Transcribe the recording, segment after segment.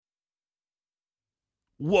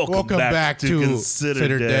Welcome back to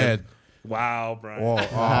Consider Dead. Wow, Brian.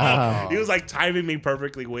 Whoa, He was like timing me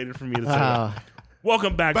perfectly, waiting for me to say that.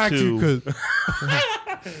 Welcome back to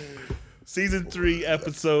season 3,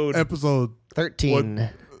 episode 13.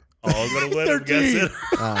 Oh, I was gonna let him guess it.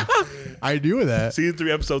 I knew that. Season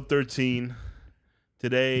 3, episode 13.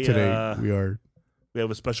 Today we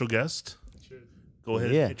have a special guest. Go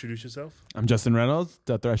ahead and introduce yourself. I'm Justin Reynolds,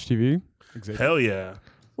 Thrash TV. Exactly. Hell yeah.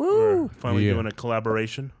 Woo! We're finally doing a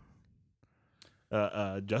collaboration.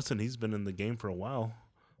 Justin, he's been in the game for a while.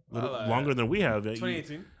 Longer than we have.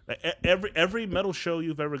 2018. Every metal show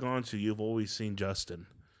you've ever gone to, you've always seen Justin.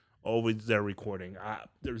 Always there recording.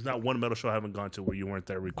 There's not one metal show I haven't gone to where you weren't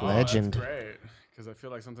there recording. Legend. That's great. Because I feel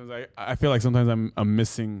like sometimes I'm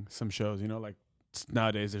missing some shows. You know, like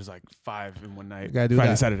nowadays there's like 5 in one night. Gotta do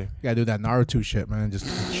Friday, that. Saturday. You gotta do that Naruto shit, man.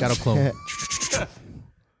 Just shadow clone.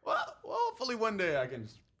 Well, hopefully one day I can.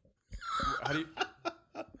 How do you?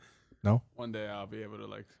 No. One day I'll be able to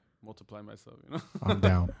like multiply myself. You know. I'm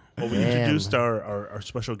down. Well, we introduced our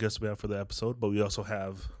special guest we have for the episode, but we also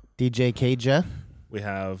have DJ Kaja. we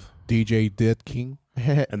have DJ Dead King.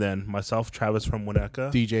 and then myself, Travis from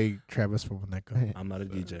Winnetka. DJ Travis from Winnetka. I'm not a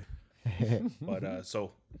DJ. But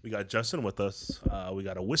so we got Justin with us. We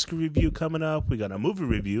got a whiskey review coming up. We got a movie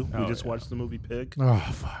review. We just watched the movie Pig. Oh,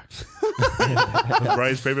 fuck.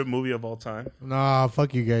 Brian's favorite movie of all time. Nah,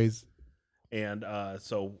 fuck you guys. And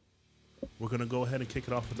so we're going to go ahead and kick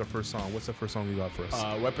it off with our first song. What's the first song you got for us?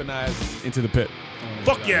 Weaponized Into the Pit.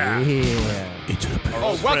 Fuck yeah! Yeah. Into the pit.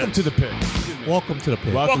 Oh, welcome to the pit. Excuse me. Welcome to the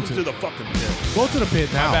pit. Welcome to the fucking pit. Go to the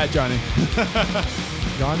pit now. My bad, Johnny.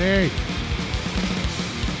 Johnny.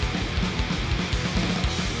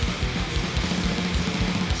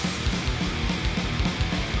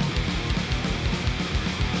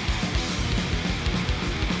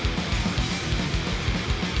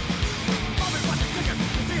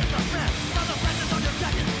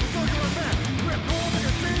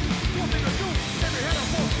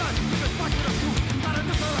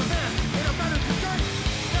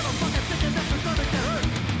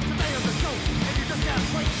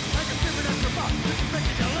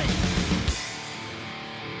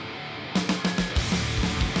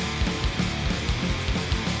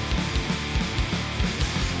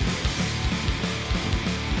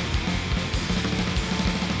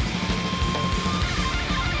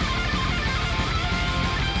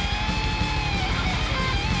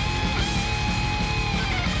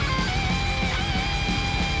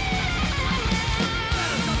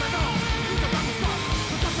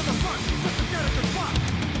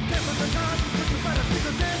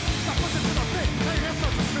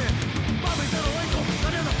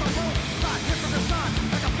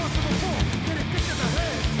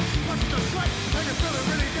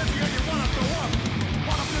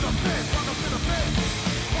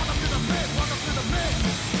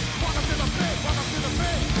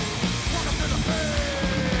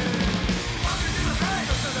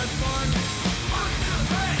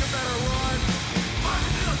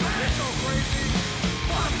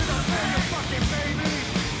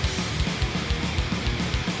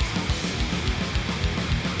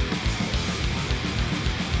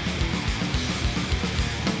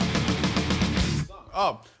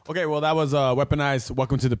 Oh, okay. Well, that was Weaponized.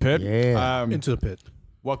 Welcome to the pit. Yeah. Into the pit.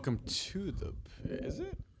 Welcome to the pit. Is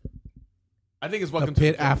it? I think it's welcome The to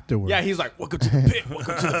pit the pit. afterwards. Yeah, he's like, welcome to the pit.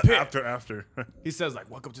 Welcome to the pit. After. He says like,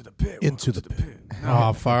 welcome to the pit. Into welcome the to pit.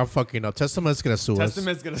 Oh, fuck. I'm fucking up. Testament's going to sue us.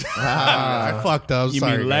 Testament's gonna. I fucked up. You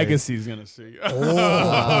Sorry, mean guys. Legacy's gonna see? Now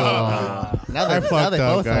I they fucked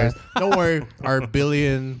up, both guys. are. Don't worry. Our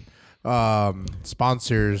billion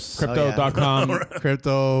sponsors, Crypto.com.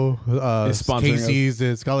 Crypto, Is sponsoring Casey's,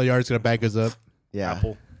 and Scholar Yard's going to back us up. Yeah.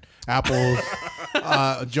 Apple. Apple.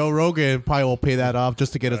 Joe Rogan probably will pay that off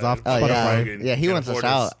just to get us off Oh, Spotify. yeah. Yeah, he Can't wants us afford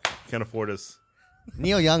out. Can't afford us.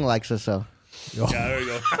 Neil Young likes us, so. Yeah, there you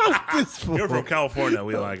go. You're from California.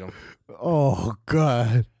 We like them. Oh,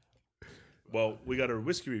 God. Well, we got our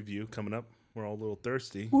whiskey review coming up. We're all a little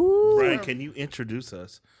thirsty. Brian, can you introduce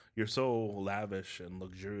us? You're so lavish and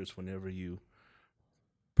luxurious whenever you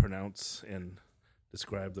pronounce and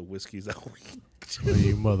describe the whiskeys that we Oh,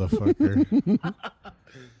 you motherfucker.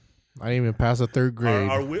 I didn't even pass the 3rd grade.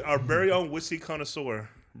 our very own whiskey connoisseur,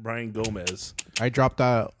 Brian Gomez. I dropped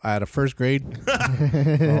out at a 1st grade.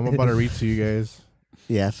 I'm about to read to you guys.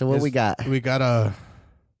 Yeah, so what we got? We got a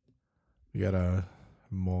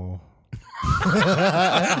more.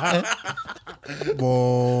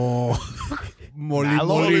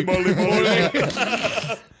 Molly.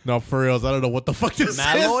 No, for reals. I don't know what the fuck this is.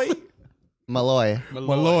 Malloy?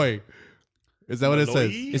 Malloy. Is that what it says?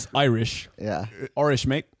 Malloy? It's Irish. Yeah. Irish,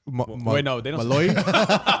 mate. Wait, no, they don't. Malloy.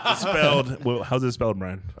 It's spelled. Well, how's it spelled,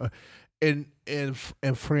 Brian? in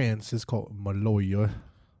France, it's called Malloy.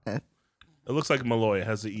 It looks like Malloy. It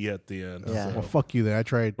has the E at the end. Yeah. Well, fuck you then. I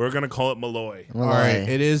tried. We're going to call it Malloy. Well, All right.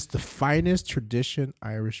 It is the finest tradition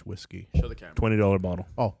Irish whiskey. Show the camera. $20 bottle.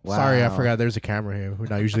 Oh, Wow. sorry. I forgot there's a camera here. We're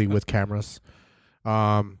not usually with cameras.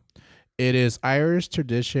 It is Irish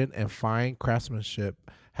tradition and fine craftsmanship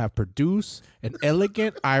have produced an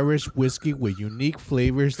elegant Irish whiskey with unique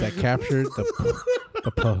flavors that capture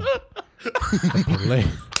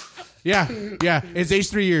Yeah. It's aged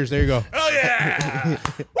 3 years. There you go. Oh, yeah.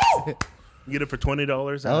 Woo! You get it for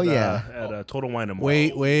 $20 at Total Wine and Mall.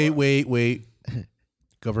 Wait.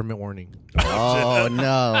 Government warning. Oh Are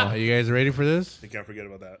no. you guys ready for this? You can't forget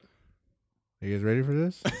about that. Are you guys ready for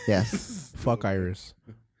this? Yes. Fuck Iris.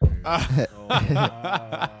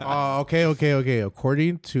 Okay.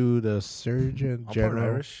 According to the Surgeon General,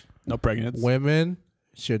 Irish. No pregnant. women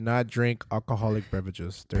should not drink alcoholic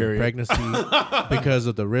beverages during Period. pregnancy because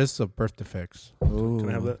of the risks of birth defects. Can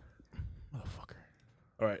I have that? Motherfucker.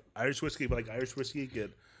 All right. Irish whiskey. If you like Irish whiskey,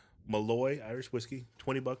 get Malloy Irish whiskey,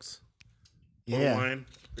 $20. Total Yeah. Wine,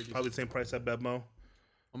 probably the same price at Bevmo.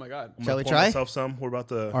 Oh my God. I'm Shall gonna we pour try? myself some. We're about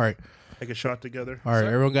to All right. take a shot together.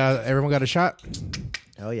 Everyone got a shot.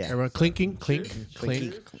 Oh yeah. Everyone clink. Clink.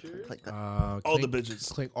 All the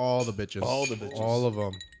bitches. Clink all the bitches. All the bitches. All of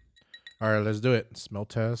them. All right, let's do it. Smell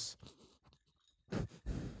test.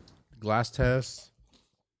 Glass test.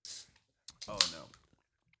 Oh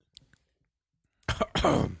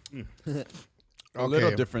no. A little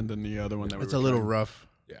Okay. different than the other one that we It's were a little trying. rough.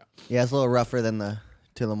 Yeah, it's a little rougher than the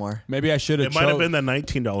Tullamore. Maybe I should have. It might have been the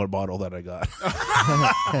 $19 bottle that I got.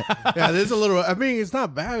 Yeah, this is a little. I mean, it's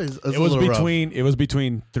not bad. It's It a was little rough. between. It was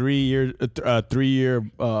between 3 year,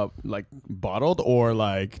 like bottled or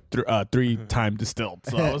like 3 time distilled.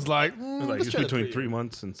 So I was like, Like it's between 3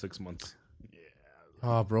 months and 6 months.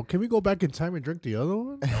 Oh, bro, can we go back in time and drink the other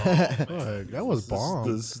one? Fuck, that was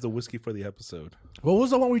bomb. This is the whiskey for the episode. What was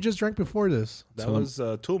the one we just drank before this? That was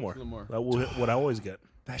Tullamore. That was what I always get.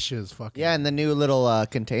 That shit is fucking. Yeah, and the new little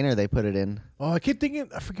container they put it in. Oh, I keep thinking.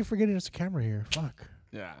 I forget forgetting there's a camera here. Fuck.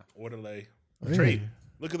 Yeah. Orderly. Hey. Trey,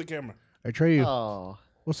 look at the camera. Atreyu. Oh.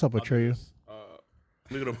 What's up, Atreyu?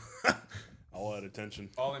 Look at him. All at attention.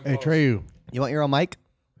 All in Hey, Atreyu. You want your own mic?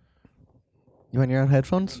 You want your own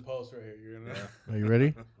headphones? Post right here. You're gonna... Are you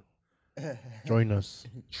ready? Join us.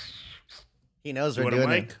 He knows You we're want a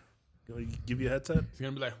doing it. mic? Can we give you a headset? He's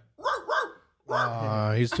gonna be like,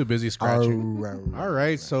 He's too busy scratching. All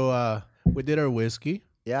right, so we did our whiskey.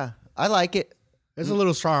 Yeah, I like it. It's a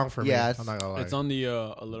little strong for me. Yeah, I'm not gonna lie. it's on the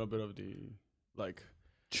a little bit of the like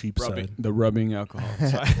Cheap rubbing, side. the rubbing alcohol.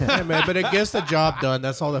 side. Yeah, man, but it gets the job done.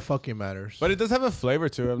 That's all that fucking matters. But it does have a flavor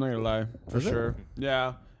to it. I'm not gonna lie, for Does it? sure.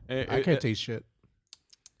 Yeah. I can't taste shit.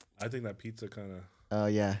 I think that pizza kind of. Oh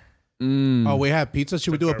yeah. Oh, we have pizza.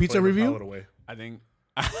 Should we do a pizza review? Away. I think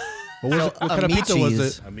What was it? What kind of pizza was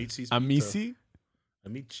it? Amici's pizza. Amici.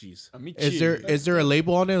 Amici's. Is there a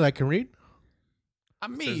label on it that I can read?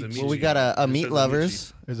 Amici. Well, we got a It meat says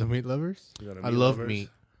lovers. Is it meat lovers? You got a I meat love lovers. meat.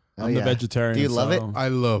 Oh, I'm the yeah. vegetarian. Do you love it? so- I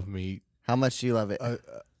love meat How much do you love it?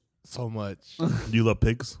 so much, Do you love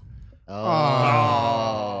pigs?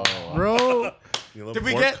 Oh. bro. You love Did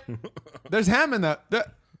we pork? get? There's ham in that.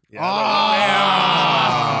 Yeah.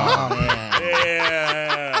 Ah.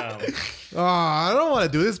 I don't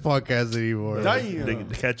want to do this podcast anymore. Damn.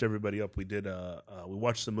 To catch everybody up, we did. We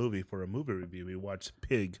watched the movie for a movie review. We watched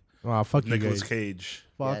Pig. Oh, fuck you Nicolas guys. Cage.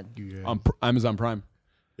 Fuck Yeah. you guys. On Amazon Prime.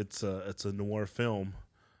 It's a noir film,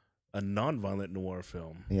 a non-violent noir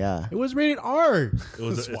film. Yeah. It was rated R.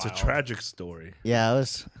 It's a tragic story Yeah, it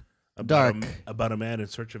was about dark. about a man in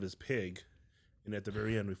search of his pig, and at the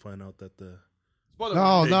very end, we find out that the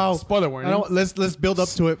No. Spoiler warning. Let's build up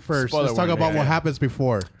to it first. Spoiler Let's talk warning. about Yeah. what happens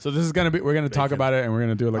before. So this is gonna be. We're gonna talk about it, and we're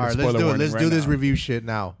gonna do like All a right, spoiler let's do it. warning. Let's right do this now. review shit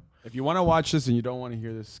now. If you want to watch this and you don't want to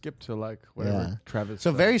hear this, skip to like whatever Yeah. Travis.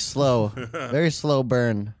 So said. very slow. Very slow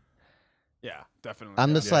burn. Yeah, definitely.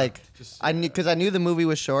 I'm just like Just- I knew because I knew the movie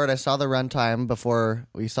was short. I saw the runtime before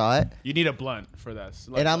we saw it, You need a blunt for this.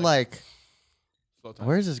 and I'm like, slow time.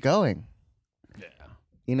 "Where's this going?" Yeah.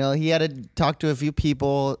 You know, he had to talk to a few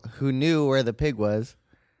people who knew where the pig was,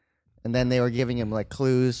 and then they were giving him like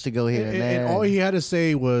clues to go here and there. And all he had to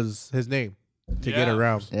say was his name to get Yeah.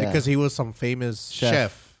 around Yeah. because he was some famous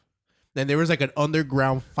chef. Then there was like an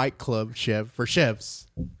underground fight club chef for chefs.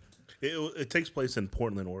 it takes place in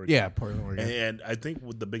Portland, Oregon. Yeah, Portland, Oregon. And I think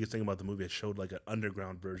the biggest thing about the movie, it showed like an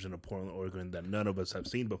underground version of Portland, Oregon that none of us have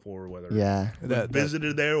seen before, whether Yeah, that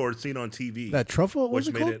visited there or seen on TV. that truffle, which what's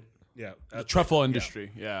it made called? it Yeah, The truffle yeah.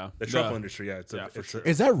 industry. Yeah. The truffle industry. Yeah, Yeah, for sure.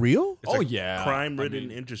 Is that real? It's Oh, a yeah. crime-ridden I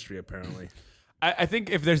mean- industry apparently. I think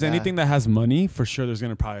if there's Yeah. anything that has money, for sure, there's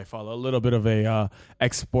gonna probably follow a little bit of a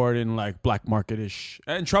export and like black market ish.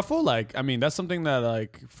 And truffle, like, I mean, that's something that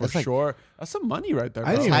like for That's like- sure, that's some money right there.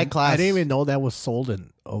 I Bro. didn't, high even, class. I didn't even know that was sold in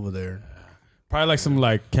over there. Probably like some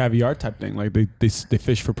like caviar type thing. Like they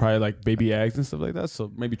fish for probably like baby eggs and stuff like that.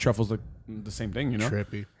 So maybe truffles like the same thing, you know?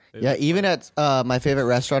 Trippy. Yeah, even at my favorite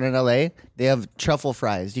restaurant in LA, they have truffle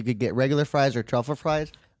fries. You could get regular fries or truffle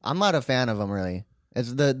fries. I'm not a fan of them really.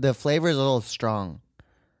 It's the flavor is a little strong,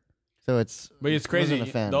 so it's. But it's crazy. Wasn't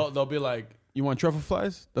a fan. They'll be like, "You want truffle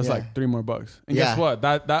flies? That's Yeah. like $3 more." And Yeah. guess what?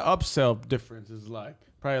 That upsell difference is like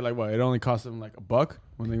probably like what? It only costs them like $1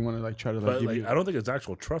 when they want to like try to like But give like, you. I don't think it's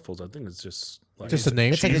actual truffles. I think it's just like Just a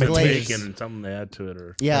name. It's like a cheese and glaze. bacon and something they add to it,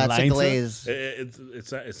 or Yeah, it's a lying to glaze.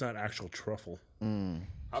 it's not actual truffle.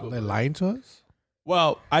 So they lying to us?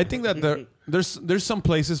 Well, I think that there's some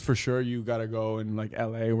places for sure you gotta go in like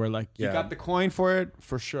LA where like you Yeah. got the coin for it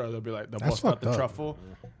for sure. They'll be like they'll That's bust out fucked the up. truffle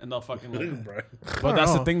and they'll fucking like. Right. But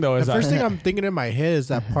that's the thing though is The that first thing I'm thinking in my head is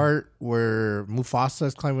that part where Mufasa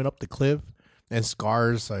is climbing up the cliff and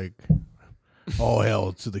Scar's like, "Oh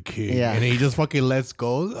hell to the king," Yeah. and he just fucking lets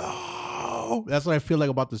go. Oh, that's what I feel like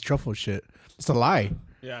about this truffle shit. It's a lie.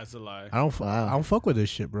 yeah, it's a lie. I don't. Wow. I don't fuck with this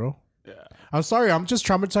shit, bro. Yeah. I'm sorry. I'm just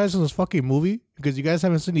traumatized from this fucking movie because you guys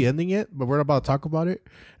haven't seen the ending yet, but we're about to talk about it,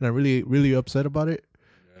 and I'm really, really upset about it.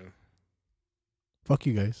 Fuck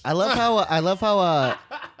you guys. I love how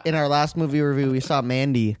in our last movie review we saw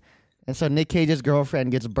Mandy, and so Nick Cage's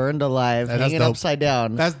girlfriend gets burned alive, Yeah, that's hanging dope. upside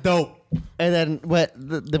down, That's dope. and then what? You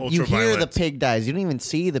hear the Ultraviolet. pig dies. You don't even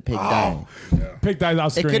see the pig dying. Pig dies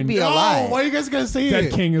off It screen. could be a Oh, lie. why you guys gonna say Dead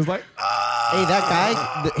it? King is like, Hey,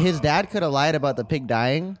 that guy, his dad could have lied about the pig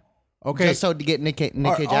dying, Okay. just so to get Nick Cage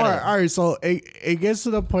out of it. All right. So it gets to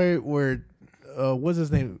the point where, what's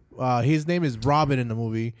his name? His name is Robin in the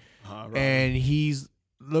movie, and he's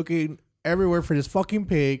looking everywhere for this fucking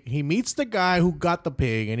pig. He meets the guy who got the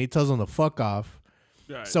pig, and he tells him to fuck off.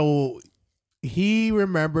 Right. So he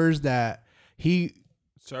remembers that he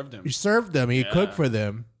served him. served them. He cooked for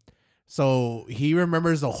them. So he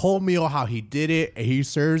remembers the whole meal, how he did it, and he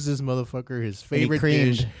serves this motherfucker his favorite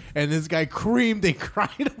creamed. dish. And this guy creamed and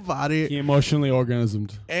cried about it. He emotionally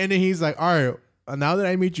organismed. And then he's like, all right, now that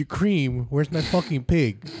I made you cream, where's my fucking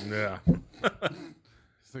pig? Yeah.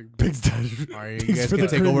 It's like pig's dead. All right, you Thanks guys for can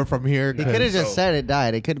the take cream. over from here. He could have just said it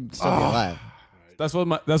died. It could still be alive.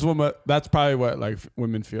 That's probably what like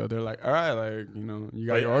women feel. They're like, all right, like you know, you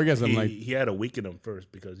got But your orgasm. He, Like, he had to weaken him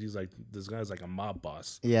first because he's like, this guy's like a mob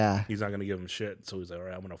boss. Yeah. He's not gonna give him shit. So he's like, all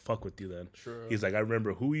right, I'm gonna fuck with you then. Sure. He's like, I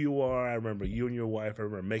remember who you are. I remember you and your wife. I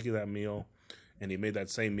remember making that meal. And he made that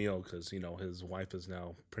same meal because, you know, his wife is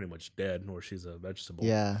now pretty much dead or she's a vegetable.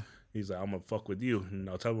 Yeah. He's like, I'm gonna fuck with you and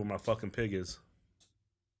I'll tell you where my fucking pig is.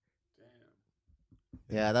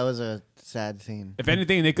 Yeah, that was a sad scene. if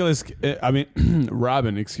anything,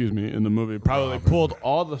 Robin, excuse me, in the movie probably pulled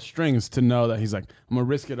all the strings to know that he's like, I'm gonna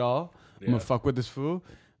risk it all. I'm Yeah. gonna fuck with this fool,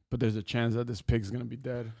 but there's a chance that this pig's gonna be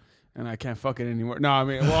dead. And I can't fuck it anymore. No, I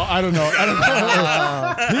mean, well, I don't know.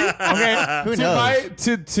 Okay, Who to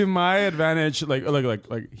knows? to my advantage, like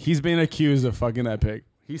he's being accused of fucking that pig.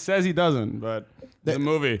 He says he doesn't, but the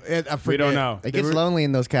movie, And I we don't forget- know. It gets lonely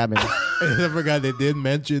in those cabins. I forgot they did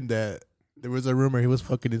mention that there was a rumor he was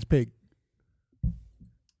fucking his pig.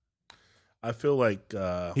 I feel like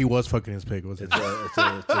He was fucking his pig, wasn't he? it's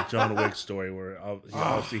a John Wick story where he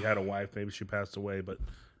obviously had a wife. Maybe she passed away, but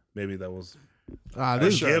maybe that was Ah, a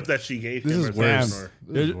this, gift that she gave this him. is or worse. something,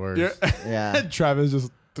 or- This is worse. Yeah. Travis just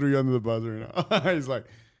threw you under the buzzer. He's like,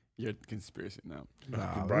 you're conspiracy now.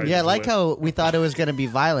 Brian Yeah, I just like went- how we thought it was going to be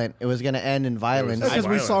violent. It was going to end in violence. Because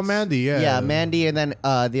we saw Violence. Mandy, yeah. Yeah, Mandy, and then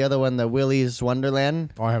the other one, the Willy's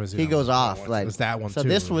Wonderland. Oh, I haven't seen He that goes one. off like It's that one, So too.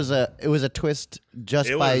 this was a twist just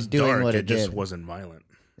it by was doing dark. what it just did. wasn't violent.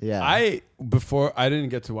 Yeah, I didn't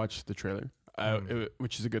get to watch the trailer,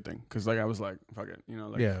 which is a good thing because like I was like, fuck it, you know,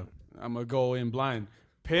 like Yeah. I'm gonna go in blind.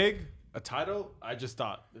 Pig, a title. I just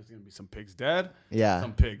thought there's gonna be some pigs dead, Yeah.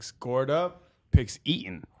 some pigs gored up, pigs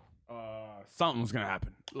eaten. Something was gonna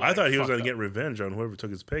happen. I thought he was fucked gonna up. get revenge on whoever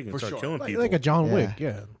took his pig and For start sure. killing Like, people. like a John Yeah. Wick,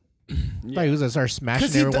 yeah. I thought he was going to start smashing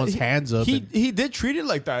 'Cause he everyone's d- hands up. and- He did treat it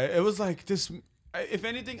like that. It was like this. If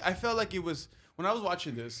anything, I felt like it was when I was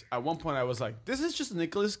watching this. At one point, I was like, "This is just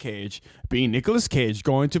Nicolas Cage being Nicolas Cage,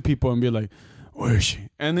 going to people and be like, where is she?"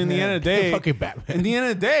 And in the end of the day, Fucking Batman. In the end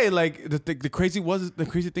of the day, like the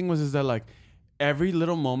crazy thing was is that like every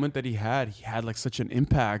little moment that he had like such an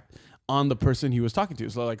impact on the person he was talking to.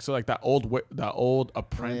 So like that old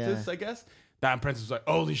apprentice, I guess. That apprentice was like,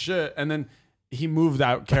 holy shit. And then he moved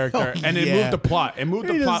that character and it yeah. moved the plot. It moved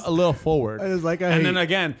the He plot just- a little forward. I was like, and then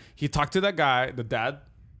again, he talked to that guy, the dad.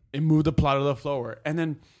 It moved the plot a little forward. And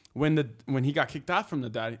then when he got kicked out from the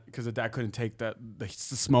dad because the dad couldn't take the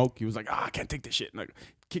smoke, he was like, I can't take this shit. Like,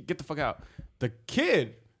 get the fuck out. The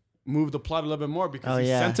kid moved the plot a little bit more because he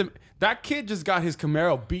sent him. That kid just got his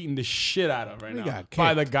Camaro beating the shit out of right He now got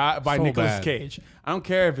by the kicked guy by so Nicolas bad. Cage. I don't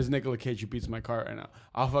care if it's Nicolas Cage who beats my car right now.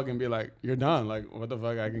 I'll fucking be like, you're done. Like, what the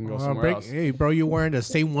fuck? I can go somewhere else. Hey, bro, you wearing the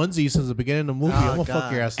same onesie since the beginning of the movie. I'm gonna fuck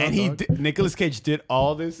God. your ass up. And dog. Nicolas Cage did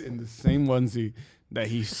all this in the same onesie that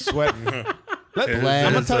he sweat. I'm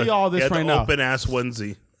Blend. gonna tell you all this right now. Open ass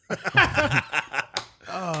onesie.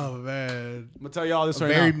 Oh man, I'm gonna tell you all this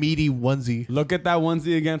right very now. meaty onesie. Look at that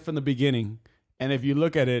onesie again from the beginning, and if you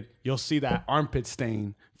look at it, you'll see that armpit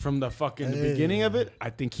stain from the fucking the beginning of it. I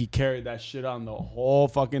think he carried that shit on the whole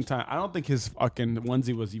fucking time. I don't think his fucking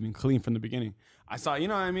onesie was even clean from the beginning. I saw, you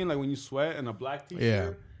know what I mean, like when you sweat in a black t-shirt,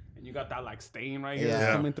 Yeah. and you got that like stain right here Yeah.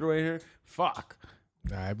 that's coming through right here. Fuck,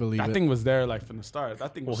 I believe that it. thing was there like from the start.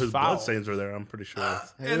 That thing Well, was his foul. blood stains were there. I'm pretty sure.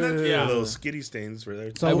 And then, yeah, Those skitty stains were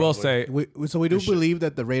there. I will say, we do believe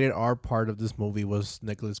that the rated R part of this movie was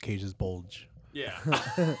Nicolas Cage's bulge. yeah.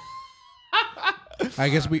 I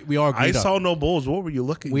guess we all I agreed. saw no bulls. What were you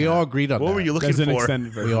looking? We at? all agreed on What that. were you looking There's an for?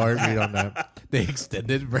 extended version. We all agreed on that. The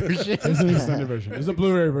extended version. It's an extended version. It's a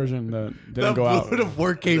Blu-ray version that didn't go out. The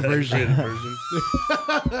 4K version.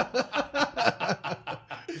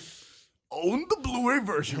 Own the Blu-ray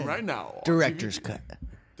version right now. Director's cut.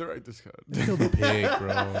 Director's cut. Kill the pig,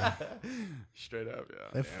 bro. Straight up, yeah.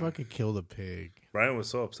 They fucking kill the pig. Brian was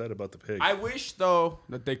so upset about the pig. I wish though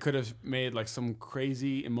that they could have made like some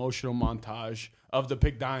crazy emotional montage of the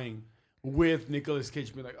pig dying with Nicolas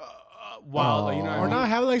Cage being like, wow, like, you know what I Or mean? not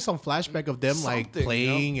have like some flashback of them like Something,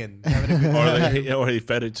 playing and having a good time. or he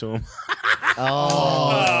fed it to him. It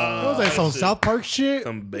was like some shit. South Park shit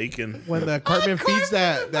Some bacon. when the Cartman feeds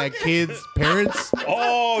that kid's parents.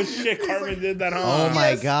 Oh shit! Carmen did that. Huh? Oh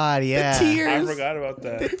my God! Yeah. I forgot about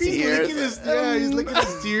that. He's licking his, he's licking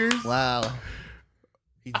his tears. Wow.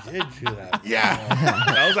 He did do that. Yeah,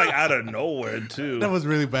 That was like out of nowhere too. that was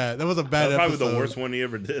really bad. That was a bad That's probably episode. the worst one he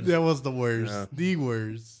ever did. That was the worst. Yeah. The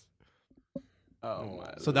worst. Oh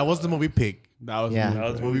my. So that was the movie Pig. That was Yeah. the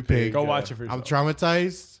That was Movie Pig. Go watch it for I'm yourself.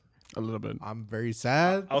 traumatized. A little bit. I'm very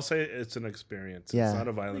sad. I'll say it's an experience. Yeah. It's not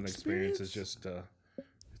a violent experience. It's just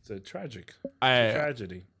it's a tragic I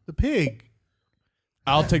tragedy. The pig.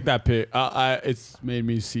 I'll take that pig. It's made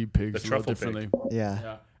me see pigs The a little truffle pig. differently. Yeah.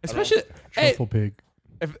 Yeah. Especially, hey, Truffle pig.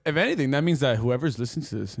 if anything, that means that whoever's listening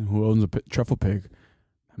to this and who owns a truffle pig,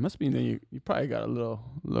 that must mean that you probably got a little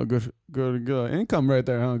good income right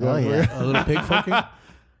there, huh? Oh Going for it. yeah. A little pig fucking.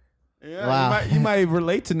 Yeah, Wow. you might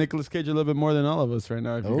relate to Nicolas Cage a little bit more than all of us right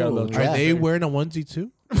now. If you got a Ooh, little yeah. Are they wearing a onesie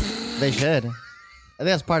too? They should. I think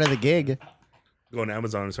that's part of the gig. Go on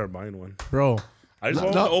Amazon and start buying one. Bro, I just No,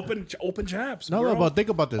 want no. open jabs. no, bro. but think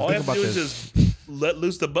about this. All you Think have to about do this. is just let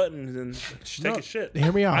loose the button and take No, a shit.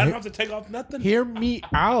 hear me out. I don't Hear- have to take off nothing. Hear me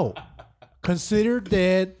out. Consider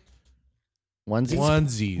dead Onesies.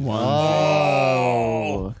 onesies.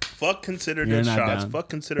 Oh, fuck considered You're it not shots. down. Fuck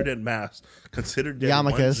considered it masks. Considered it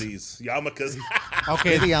Yarmulkes. onesies. Yarmulkes.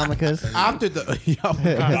 Okay, The yarmulkes. after the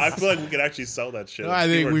I feel like we could actually sell that shit. I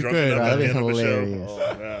think People are we drunk could. enough at That'd the be end of the show. hilarious.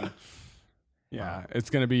 Oh, man. Yeah, it's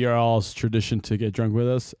gonna be your all's tradition to get drunk with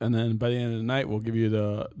us, and then by the end of the night, we'll give you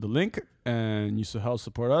the link, and you should help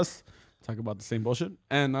support us. Talk about the same bullshit,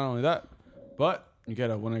 and not only that, but you get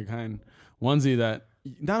a one of a kind onesie that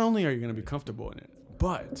not only are you gonna be comfortable in it,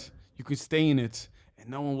 but you can stay in it, and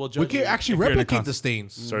no one will judge. we can you actually if you're in a replicate con- the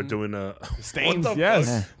stains. Start doing Stains, what the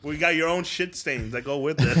yes. fuck? We got your own shit stains that go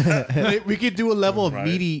with it. We could do a level of Right.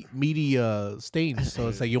 meaty stains. So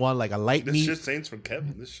it's like you want like a light This meat. shit stains from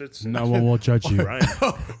Kevin. This shit's No one will judge you. Brian.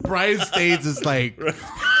 Brian stains is like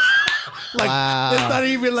Wow. it's not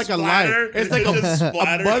even like a Splatter. line. It's like a Just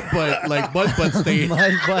splatter. butt like butt stain.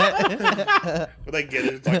 My butt. But they get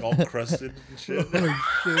it, it's like all crusted and shit.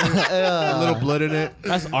 A little blood in it.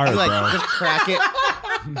 That's art, Like bro. just crack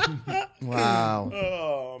it. Wow.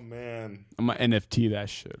 Oh man. I'm gonna NFT that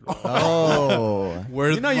shit. Bro. Oh.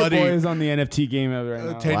 Worth You know your money. boy is on the NFT game right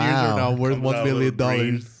now. 10 years Wow. from now, worth Comes $1 out million. with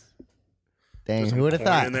green. Dang. There's Who some would have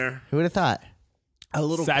corn thought? in there. Who would have thought? A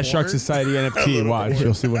little Sad corn. Shark Society NFT. little Watch, corn.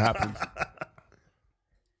 you'll see what happens.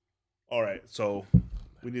 All right, so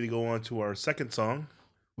we need to go on to our second song.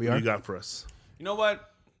 We What are. you got for us? You know what?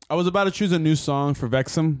 I was about to choose a new song for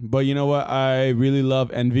Vexum, but you know what? I really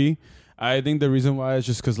love Envy. I think the reason why is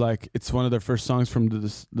just because like it's one of their first songs from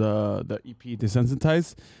the EP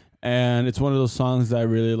Desensitized, and it's one of those songs that I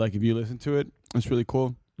really like. If you listen to it, it's really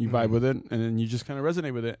cool. You vibe with it, and then you just kind of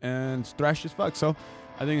resonate with it, and it's thrash as fuck. So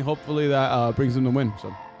I think hopefully that brings them the win.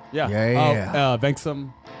 So yeah.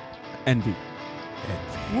 Vexum Envy.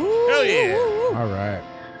 Hell yeah. All right.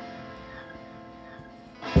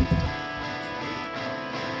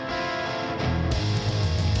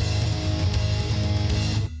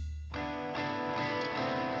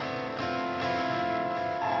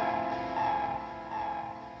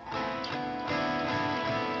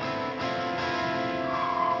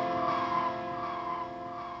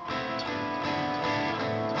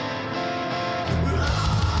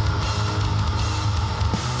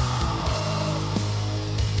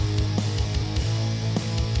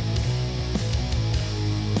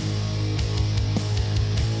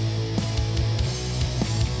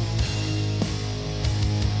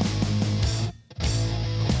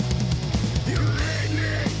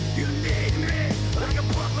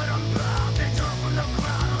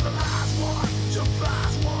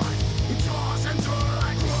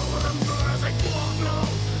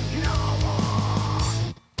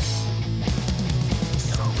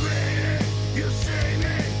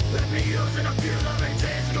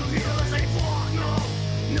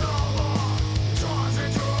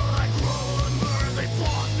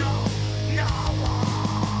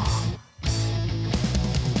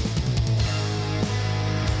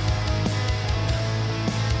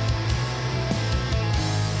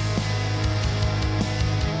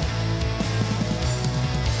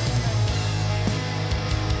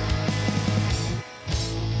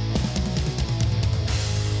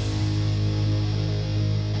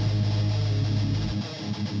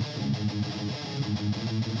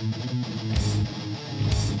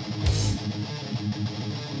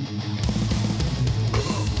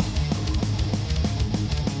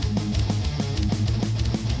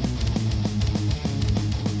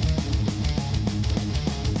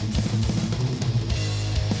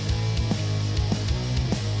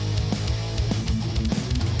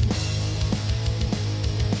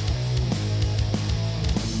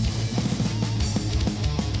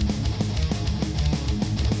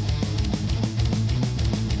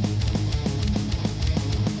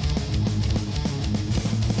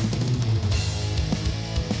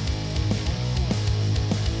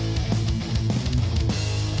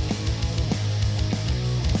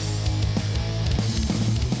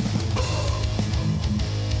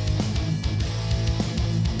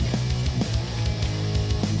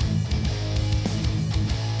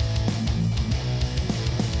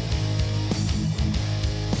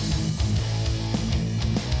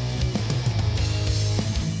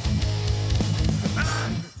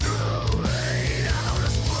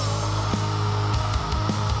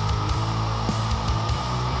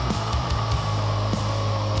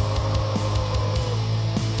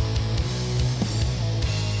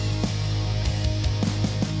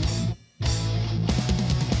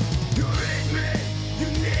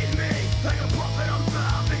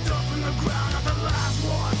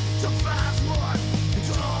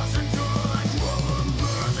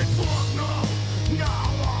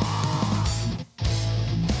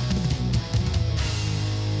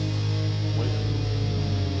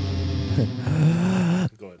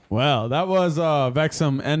 Well, that was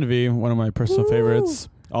Vexum Envy, one of my personal favorites.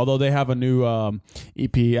 Although they have a new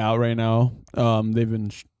EP out right now, they've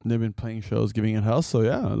been playing shows, giving it hell. So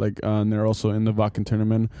yeah, and they're also in the Wacken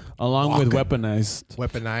tournament along with Weaponized.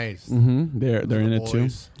 Weaponized. They're in it too.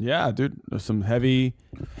 boys. Yeah, dude, there's some heavy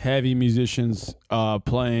musicians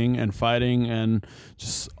playing and fighting and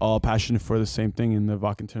just all passionate for the same thing in the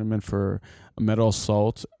Wacken tournament for Metal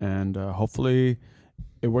Assault, and hopefully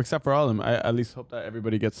it works out for all of them. I at least hope that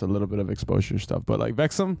everybody gets a little bit of exposure stuff. But like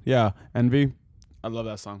Vexum, yeah, Envy. I love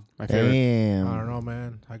that song. My favorite. Damn. I don't know,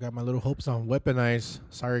 man. I got my little hopes on Weaponized.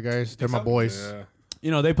 Sorry, guys. They're my boys. Yeah.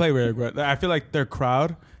 You know, they play really great. I feel like their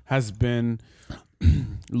crowd has been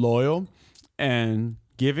loyal and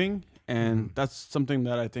giving, and that's something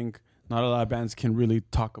that I think not a lot of bands can really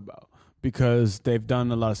talk about because they've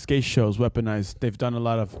done a lot of skate shows, Weaponized. They've done a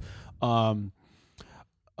lot of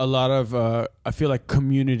I feel like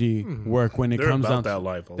community work when it They're comes about down. that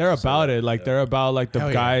life. They're about it. Like they're about like the Hell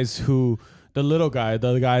yeah. guys who. The little guy,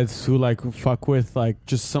 the guys who like fuck with like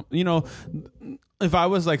just some, you know, if I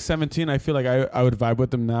was like 17, I feel like I would vibe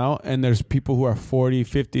with them now. And there's people who are 40,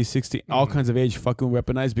 50, 60, all kinds of age fucking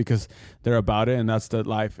Weaponized because they're about it and that's the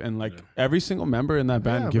life. And like every single member in that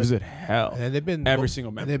band Yeah, gives but- it hell. And they've been Every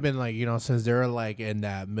single member. And they've been like, you know, since they're like in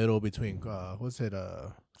that middle between what's it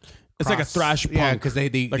It's like a thrash punk. Yeah, because they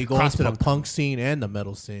Like go into the cross-punk. punk scene and the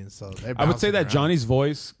metal scene. So they're I would say bouncing that around. Johnny's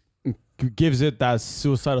voice gives it that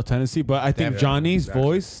suicidal tendency, but I think Yeah, Johnny's exactly.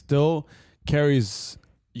 voice still carries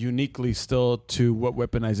uniquely still to what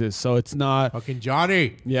Weaponize is. So it's not. Fucking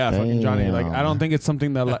Johnny. Yeah, fucking Johnny. Like, I Damn. don't think it's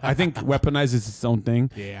something that I think Weaponize is its own thing.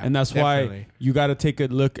 Yeah, and that's why definitely. you got to take a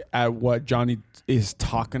look at what Johnny is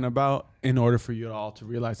talking about in order for you all to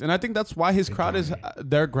realize. And I think that's why his crowd is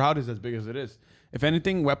their crowd is as big as it is. If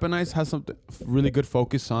anything, Weaponize has some really good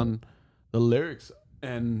focus on the lyrics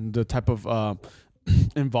and the type of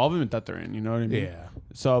involvement that they're in. You know what I mean? Yeah.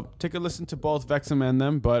 So take a listen to both Vexum and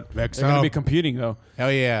them, but they're Vexum. going to be competing though.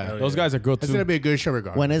 Hell yeah. Those guys are good It's too. gonna be a good show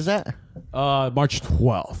regardless. When is that? March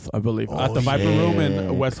 12th, I believe, at Oh, the Viper Room in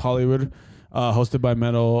shit. West Hollywood, hosted by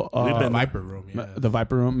Metal. We've been- Viper Room. Yeah. The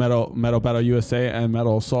Viper Room, Metal Battle USA, and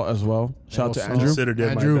Metal Assault as well. Shout out to Metal Andrew. Assault. Considered it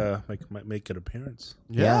Andrew. might make an appearance.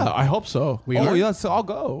 Yeah, I hope so. We oh are? yeah, so I'll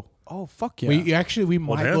go. Oh fuck yeah! We actually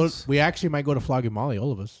might go. hands. We actually might go to Flogging Molly.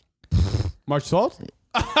 All of us. March 12th.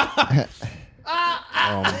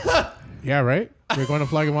 Yeah. Right. We're going to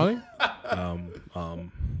Flogging Molly.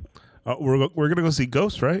 We're gonna go see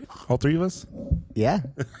Ghost, right? All three of us, Yeah.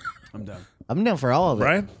 I'm done. I'm down for all of it.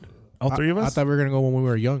 Brian. All three of I us. thought we were gonna go when we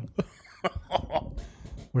were young.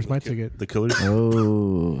 Where's my ticket? The Killers.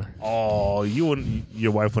 Oh. Oh, you wouldn't.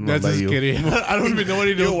 Your wife wouldn't have let you. kidding. I don't even know what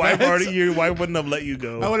he Your wife wouldn't have let you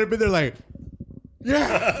go. I would have been there like,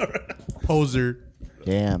 yeah, poser.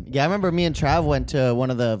 Damn. Yeah, I remember me and Trav went to one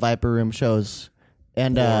of the Viper Room shows.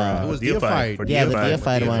 And It Uh, was DFI. DFI. For Yeah, the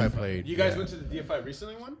DFI. DFI one. played. You guys yeah. went to the DFI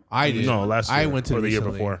recently one? I did. No, last year. I went to or the year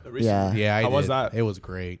recently. before. Yeah. Yeah, I How did. was that? It was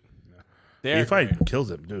great. DFI kills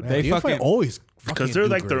him, dude. They DFI fucking- always Because they're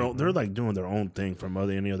like their own, they're like doing their own thing from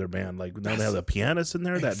any other band. Like now they have the pianist in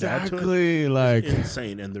there that add to it. Exactly. Like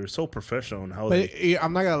Insane, and they're so professional in how But they.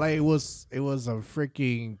 I'm not gonna lie, it was a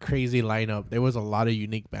freaking crazy lineup. There was a lot of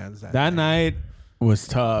unique bands that night was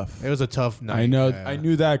tough. It was a tough night. I know. yeah. I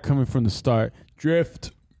knew that coming from the start. Drift.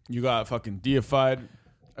 You got fucking deified.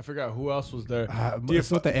 I forgot who else was there. It's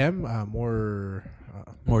with the M. More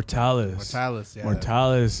Mortalis. Mortalis. Yeah.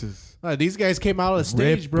 Mortalis is. These guys came out on the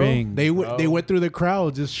stage, Ripping, bro. bro. They went through the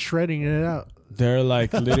crowd, just shredding it out. They're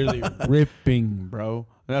like literally ripping, bro.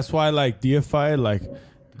 That's why like deified, like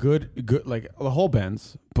good, like the whole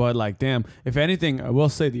bands. But like, damn. If anything, I will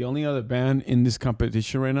say the only other band in this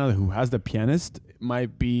competition right now who has the pianist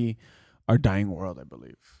might be Our Dying World, I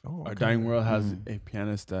believe. Oh, Our okay. Dying World has a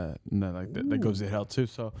pianist that goes to hell too.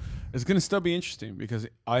 So it's gonna still be interesting because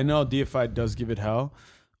I know Deified does give it hell,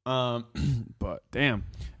 but damn,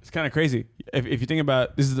 it's kind of crazy. If you think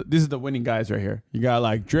about this is the winning guys right here. You got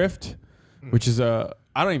like Drift, which is I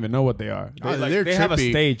don't even know what they are. Oh, they're they have a trippy.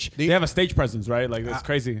 stage. They- They have a stage presence, right? Like that's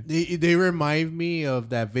crazy. They remind me of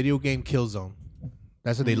that video game Killzone.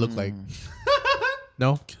 That's what they look like.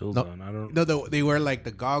 No, Killzone. I don't. no. They wear like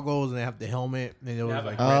the goggles and they have the helmet and it was Yeah,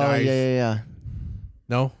 like Oh, red yeah, eyes. yeah.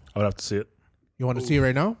 No, I would have to see it. you want to see it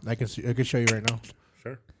right now? I can show you right now.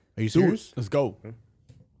 Sure. Are you serious? Let's go.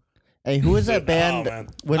 Hey, who was that Oh, band man.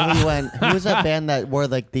 when we went? Who was that band that wore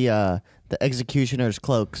like the executioner's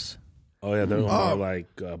cloaks? Oh yeah, they're more like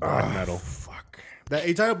black metal. Fuck. That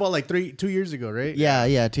you talking about like 2 years ago, right?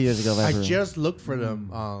 Yeah, 2 years ago. I Viper Room. just looked for them.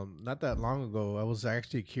 Not that long ago. I was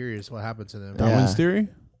actually curious what happened to them. Darwin's Yeah. Theory.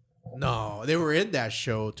 No, they were in that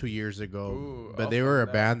show 2 years ago, Ooh, but I'll they were a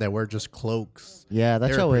find band that were just cloaks. Yeah, that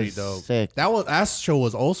They show were pretty was dope. sick. That show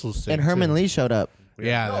was also sick. And Herman too. Lee showed up.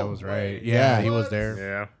 Yeah, that was right. Yeah, Yeah. he was there.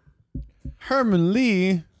 Yeah. Herman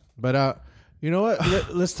Lee. But you know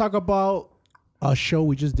what? Let's talk about a show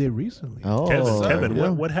we just did recently. Oh, Kevin, yeah.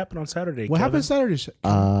 what happened on Saturday? What Kevin? happened Saturday?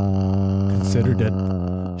 Considered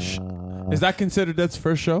it. Is that considered that's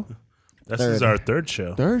first show? This Third. is our third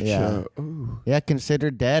show. Third Yeah. show. Ooh. Yeah,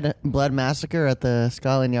 considered dead. Blood Massacre at the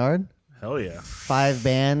Scotland Yard. Hell yeah. 5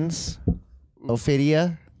 bands.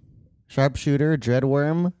 Ophidia, Sharpshooter,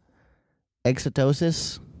 Dreadworm,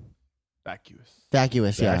 Exotosis, Vacuous.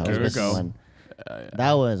 Vacuous. Yeah, I was There we missing go. one.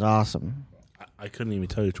 That was awesome. I couldn't even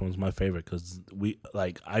tell you which one's my favorite because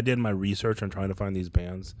I did my research on trying to find these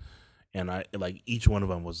bands, and I like each one of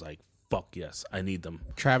them was like, fuck yes, I need them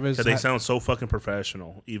Travis. because they sound so fucking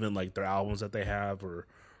professional. Even like their albums that they have or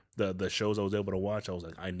the shows I was able to watch, I was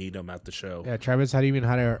like, I need them at the show. Yeah, Travis had even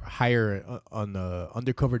had to hire an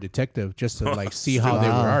undercover detective just to like see how they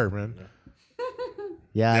Wow. were, man.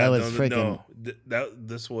 Yeah, that was freaking No,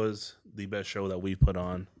 this was the best show that we put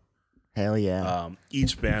on. hell yeah.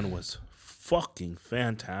 Each band was fucking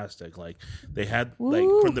fantastic. Like they had like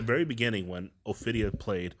from the very beginning when Ophidia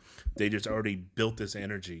played, they just already built this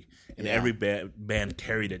energy, and every band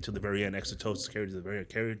carried it to the very end. Exotosis carried it to the very end,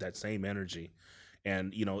 carried that same energy,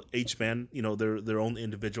 and each band their own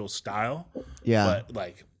individual style. Yeah. but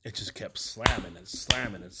like it just kept slamming and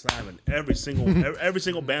slamming and slamming every single every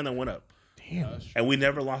single band that went up. And we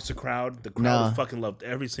never lost a crowd. The crowd fucking loved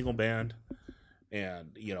every single band. And,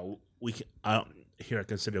 you know, we can, I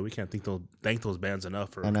consider we can't thank those bands enough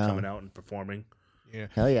for coming out and performing. Yeah.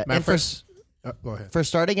 Hell yeah. My And first, go ahead. for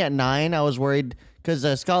starting at 9, I was worried because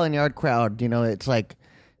the Scotland Yard crowd, you know, it's like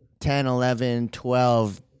 10, 11,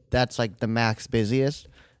 12. That's like the max busiest.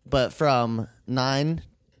 But from 9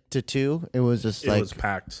 to 2, it was just It was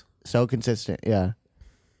packed. so consistent. Yeah.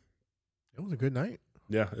 It was a good night.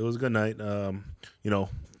 Yeah, it was a good night.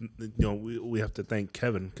 We have to thank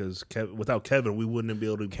Kevin because without Kevin, we wouldn't be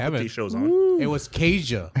able to put these shows on. It was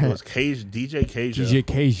Kaja. It was DJ Kaja. DJ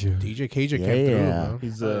Kaja. DJ Kaja Yeah, came through. yeah. Man.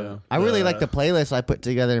 He's I really like the playlist I put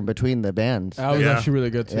together in between the bands. That was Yeah. actually really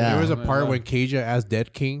good too. Yeah. There was a part when Kaja asked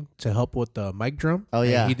Dead King to help with the mic drum. Oh,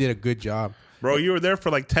 yeah. and he did a good job. bro. You were there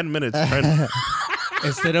for like 10 minutes. Trying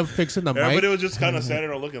Instead of fixing the everybody mic, was just kind of standing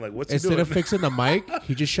there looking like, "What's he instead doing?" of fixing the mic,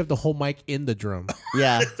 he just shoved the whole mic in the drum.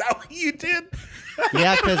 Yeah. Is that what you did?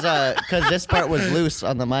 Yeah, because this part was loose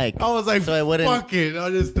on the mic. I was like, So it wouldn't- fuck it. I'll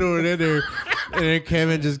just throw it in there. And then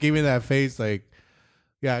Kevin just gave me that face like,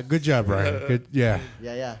 yeah, good job, Brian. Good, yeah.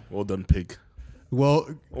 Yeah. Well done, pig. Well,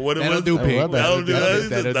 What it that'll was? do, I pig. love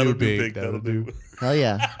that. That'll do, big. That'll do. Hell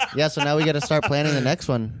yeah. Yeah, so now we got to start planning the next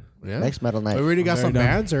one. Yeah. Next metal night. We already got Very some done.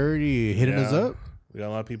 bands already hitting us Yeah. up. We got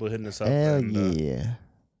a lot of people hitting us up. Hell and, yeah.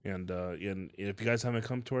 And if you guys haven't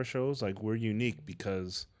come to our shows, like we're unique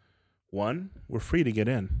because one, we're free to get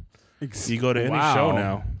in. You go to any show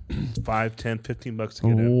now, it's $5, $10, $15 to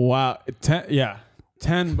get in. Wow,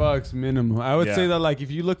 $10 minimum. I would Yeah. say that like if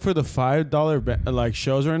you look for the $5 like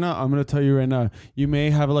shows right now, I'm gonna tell you right now, you may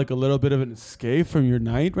have like a little bit of an escape from your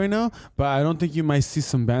night right now, but I don't think you might see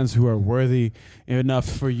some bands who are worthy enough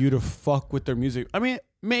for you to fuck with their music. I mean,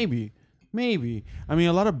 maybe. I mean,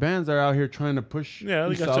 a lot of bands are out here trying to push. Yeah,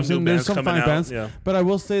 we got themselves, some new and there's bands some coming fine out, bands. yeah. But I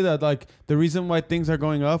will say that like the reason why things are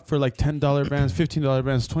going up for like $10 bands, $15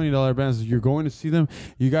 bands, $20 bands, you're going to see them.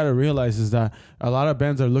 You got to realize is that a lot of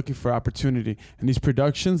bands are looking for opportunity, and these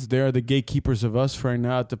productions, they are the gatekeepers of us right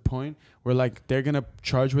now at the point where like they're gonna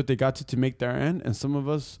charge what they got to make their end, and some of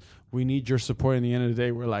us. We need your support. In the end of the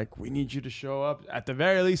day, we're like, we need you to show up at the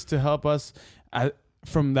very least to help us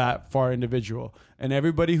from that far individual. And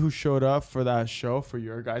everybody who showed up for that show, for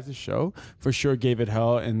your guys' show, for sure gave it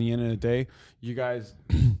hell. In the end of the day, you guys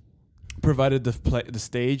provided the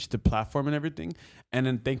stage, the platform, and everything. And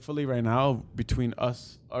then thankfully, right now, between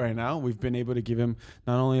us, right now, we've been able to give him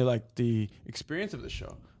not only like the experience of the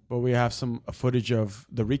show, but we have some footage of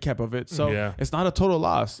the recap of it. So Yeah. it's not a total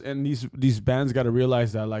loss. And these bands got to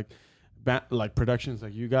realize that like productions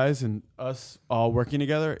like you guys and us all working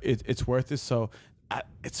together, it's worth it. So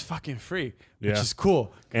it's fucking free, which Yeah. is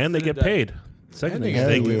cool. And they get paid. Second And thing, they is get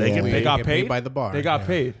they paid. get They paid. got paid by the bar. They got Yeah.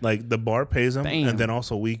 paid. Like the bar pays them, Damn. and then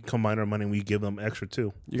also we combine our money and we give them extra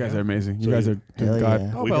too. You guys are amazing. You So guys are Hell God.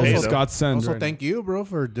 yeah. Oh, We but paid also, them. God send. also right thank you, bro,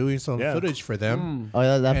 for doing some Yeah. footage for them. Oh,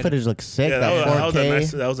 yeah, that And- footage looks sick. Yeah, that that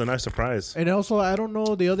 4K. was a nice surprise. And also, I don't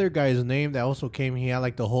know the other guy's name that also came. He had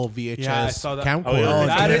like the whole VHS Yeah, I saw that. camcorder. Oh, yeah. now. Oh,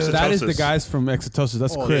 that is Exotosis. the guys from Exotosis.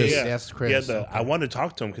 That's Oh, Chris. yeah. That's Chris. He had the, Okay. I wanted to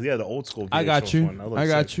talk to him because he had the old school. I got VHS you. one. That looked I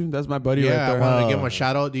got sick. you. That's my buddy Yeah, right I there. wanted to give him a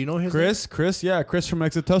shout out. Do you know his name? Chris, yeah, Chris from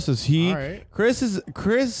Exotosis. All right.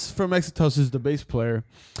 Chris from Exotosis, the bass player.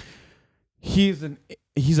 He's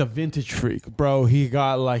a vintage freak, bro. He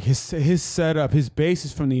got like his setup. His bass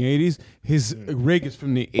is from the 80s. His rig is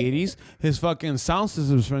from the 80s. His fucking sound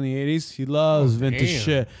system is from the 80s. He loves vintage damn.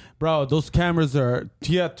 shit, bro. Those cameras are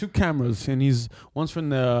two cameras, and one's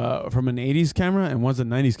from an 80s camera and one's a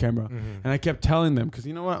 90s camera. And I kept telling them because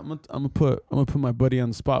you know what, I'm gonna put my buddy on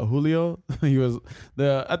the spot, Julio. He was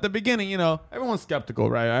at the beginning. You know, everyone's skeptical,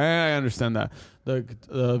 right? I understand that.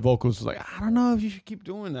 The vocals was like, I don't know if you should keep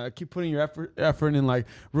doing that. Keep putting your effort in like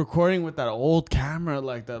recording with that old camera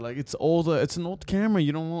like that. Like it's old. It's an old camera.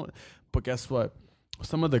 You don't want. But guess what?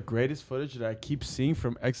 Some of the greatest footage that I keep seeing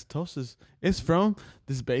from Exotosis is from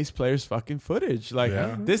this bass player's fucking footage. Like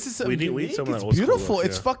Yeah. this is We need unique. some of that It's old school beautiful. look,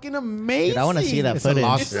 It's yeah. fucking amazing. Dude, I want to see that It's a footage.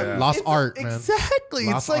 lost, Yeah. lost art, man. Exactly.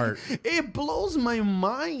 Lost It's like art. it blows my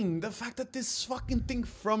mind the fact that this fucking thing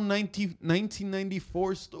from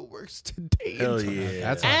 1994 still works today. Hell yeah.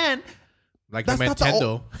 That's And like the that's not the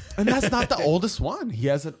Nintendo. and that's not the oldest one. He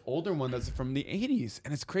has an older one that's from the 80s,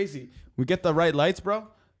 and it's crazy. We get the right lights, bro.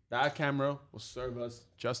 That camera will serve us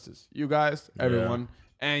justice. You guys, everyone.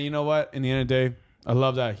 And you know what? In the end of the day, I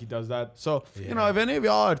love that he does that. So, you know, if any of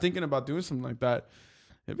y'all are thinking about doing something like that,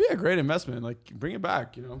 it'd be a great investment. Like, bring it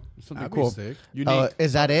back, you know? Something That'd be cool. sick. Unique. Oh,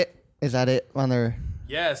 is that it? Is that it on their?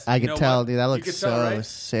 Yes. I you could know tell, what? dude. That You looks could tell, so right?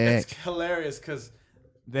 sick. It's hilarious because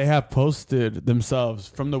they have posted themselves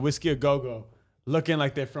from the Whiskey A Go Go. looking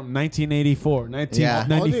like they're from 1984, Yeah.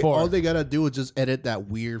 1994. All they gotta do is just edit that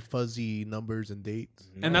weird fuzzy numbers and dates.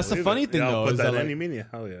 And that's the Leave funny it. thing, Yeah, I'll though, put is that that, like- any media.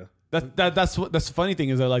 Hell yeah. That's the funny thing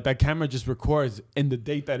is that like that camera just records in the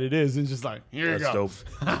date that it is and just like here you That's go. dope.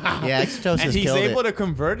 Yeah, Exotos And has he's killed able it. to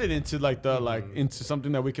convert it into like the into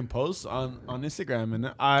something that we can post on Instagram. And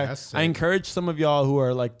That's sick. I encourage some of y'all who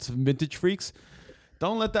are like some vintage freaks,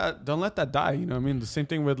 don't let that die. You know what I mean? The same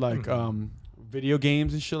thing with like video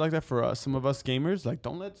games and shit like that for some of us gamers. Like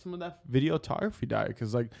don't let some of that videography die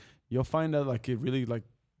because like you'll find that like it really like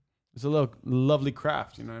it's a little lovely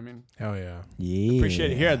craft. You know what I mean? Hell yeah. Yeah.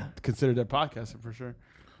 Appreciate it. Here, I'd consider that podcasting for sure.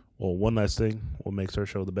 Well, one last thing, what makes our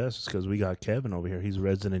show the best is because we got Kevin over here. He's a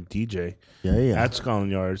resident DJ Yeah. at Scotland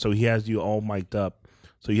Yard, so he has you all mic'd up,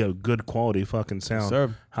 so you have good quality fucking sound.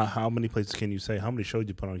 Sir. How many places can you say? How many shows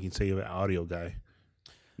you put on? You can say you're an audio guy.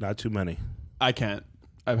 Not too many. I can't.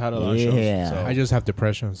 I've had a lot of shows. Yeah. So- I just have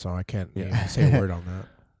depression, so I can't say a word on that.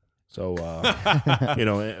 So,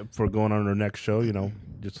 for going on our next show,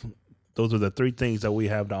 just those are the three things that we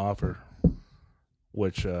have to offer,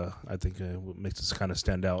 which I think makes us kind of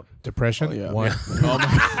stand out. Depression, Oh, yeah. one.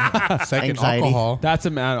 Second, Anxiety. alcohol. That's a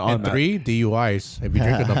man on And 3, DUIs, if you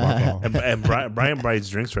drink enough alcohol. And Brian buys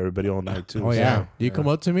drinks for everybody all night too. Oh, so, yeah. Do you come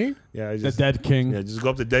up to me? Yeah, I The just, Dead King. yeah, just go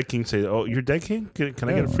up to Dead King, say, "Oh, you're Dead King? Can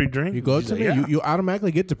I get a free drink?" You go He's to like, me, "Yeah." you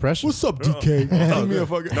automatically get depression. What's up, DK? Give me a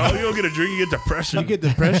fucking. No, you don't get a drink. You get depression. You get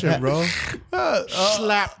depression, bro.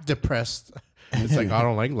 Slap depressed. It's like, I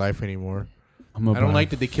don't like life anymore. I don't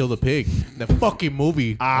like that they killed the pig. The fucking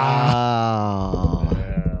movie. Oh.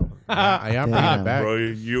 Yeah. I am bringing Damn. it back. Bro,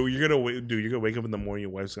 you're gonna wait, dude. You're gonna wake up in the morning.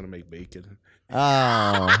 Your wife's gonna make bacon.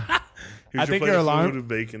 Oh. Here's think plate your of food alarm- with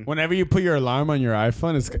bacon. Whenever you put your alarm on your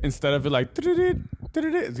iPhone, it's instead of it like it's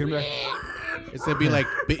gonna be like It's gonna be like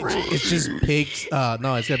it's just pigs.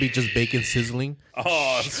 No, it's gonna be just bacon sizzling.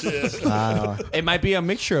 Oh shit! Wow. it might be a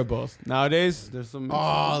mixture of both. Nowadays, there's some.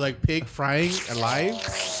 Oh, like pig frying alive.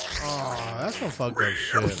 Oh, that's some fucked up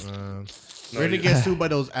shit, man. We're gonna get sued by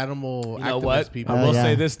those animal You know activist what? people. I will yeah.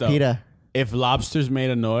 say this though: PETA. if lobsters made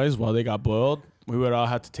a noise while they got boiled, we would all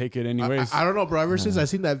have to take it anyways. I don't know, bro. Ever since I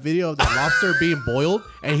seen that video of the lobster being boiled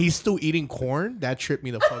and he's still eating corn, that tripped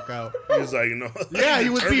me the fuck out. He was like, no. Yeah, he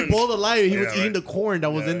was being Determined. boiled alive. He was Yeah, eating right. the corn that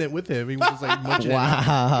was in it with him. He was just like munching it.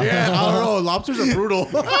 Wow. Yeah, I don't know. Lobsters are brutal.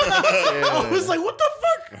 I was like, what the fuck?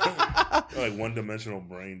 Like one-dimensional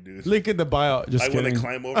brain, dude. Link in the bio. Just Like when kidding. they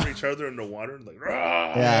climb over each other in the water, like,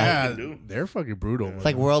 Yeah. Yeah, dude. they're fucking brutal. It's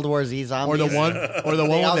like World War Z or zombies. the one They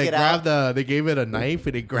when all they get grabbed they gave it a knife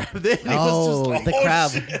and they grabbed it. And Oh, it was just the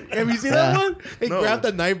crab. like, have you seen that Yeah. one? They No. grabbed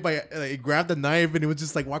the knife it grabbed the knife and it was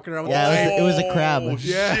just like walking around with Yeah, the knife. it was a crab. Oh,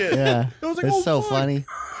 Yeah. shit. Yeah. It was like, it's oh, so fuck. funny.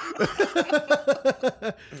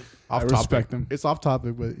 Off I topic. respect them. It's off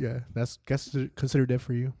topic, but yeah, that's considered that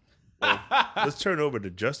for you. Let's turn over to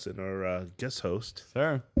Justin, our guest host,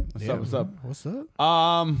 Sir, what's up? What's up?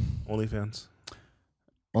 OnlyFans.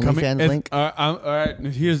 OnlyFans link. All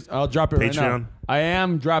right, I'll drop it right now. Patreon. I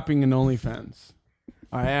am dropping an OnlyFans.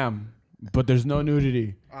 I am, but there's no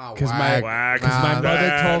nudity Oh, because whack. Whack. my Nah,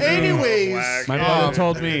 mother told me. Anyways. Whack. My mother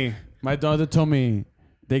told me. My daughter told me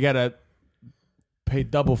they gotta pay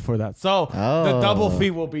double for that. So the Oh. double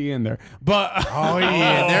fee will be in there, but Oh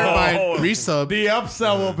yeah, never mind. Oh. Resub. the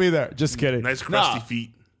upsell will be there. Just kidding. Nice crusty Nah.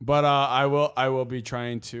 feet. But I will be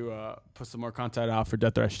trying to put some more content out for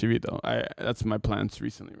Death Thrash TV though. That's my plans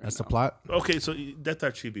recently. Right That's now. the plot. Okay, so Death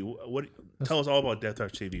Touch TV. What? Tell us all about Death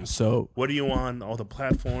Touch TV. So What are you on? All the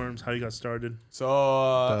platforms? How you got started?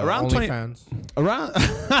 around 20 OnlyFans. around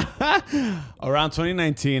around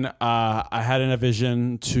 2019, I had a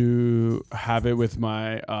vision to have it with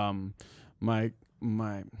my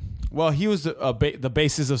well, he was the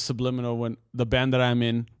basis of Subliminal when the band that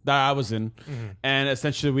I was in, and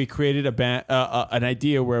essentially we created a band, an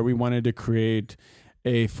idea where we wanted to create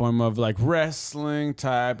a form of like wrestling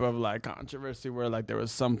type of like controversy where like there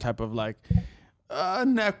was some type of like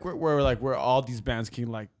network where all these bands can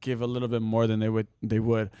like give a little bit more than they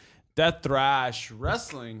would. Death Thrash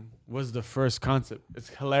Wrestling was the first concept. It's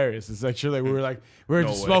hilarious. It's actually like we were No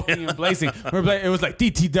just way. smoking and blazing. It was like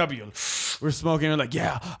DTW. We're smoking. We're like,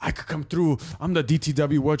 yeah, I could come through. I'm the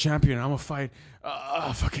DTW world champion. I'm gonna fight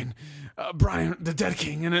fucking Brian, the Dead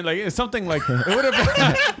King, and it's something like it would have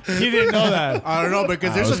been. He didn't know that. I don't know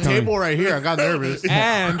because there's was a coming. table right here. I got nervous.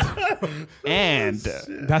 And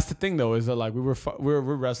that's the thing though is that like we're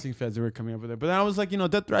wrestling fans and we're coming up with it. But then I was like,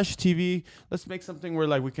 Death Thrash TV. Let's make something where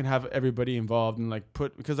like we can have everybody involved and like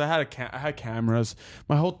because I had cameras.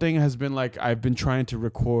 My whole thing has been like I've been trying to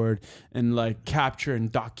record and like capture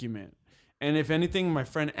and document And if anything, my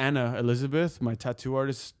friend Anna Elizabeth, my tattoo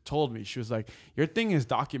artist, told me, she was like, your thing is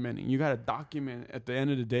documenting. You got to document at the end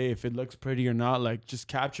of the day if it looks pretty or not. Like, just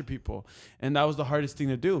capture people. And that was the hardest thing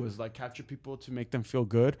to do, was like capture people to make them feel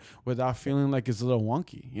good without feeling like it's a little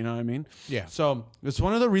wonky. You know what I mean? Yeah. So it's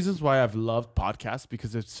one of the reasons why I've loved podcasts,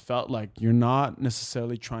 because it's felt like you're not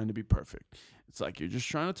necessarily trying to be perfect. It's like you're just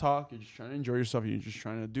trying to talk, you're just trying to enjoy yourself, you're just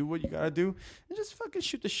trying to do what you gotta do, and just fucking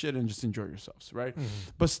shoot the shit and just enjoy yourselves, right?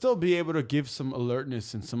 But still be able to give some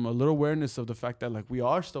alertness and some a little awareness of the fact that like we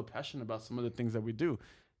are still passionate about some of the things that we do,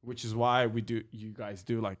 which is why you guys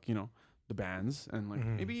do like, you know, the bands and like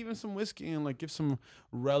maybe even some whiskey and like give some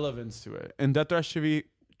relevance to it. And Death Thrash TV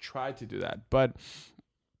tried to do that, but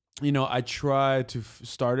you know, I tried to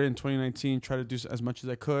start it in 2019, try to do as much as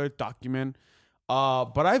I could, document,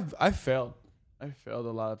 but I failed. I failed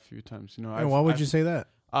a few times, you know. And why would you say that?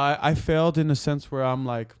 I failed in a sense where I'm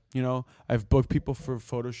like, you know, I've booked people for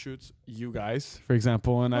photo shoots, you guys, for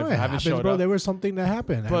example, and I haven't showed bro. up. There was something that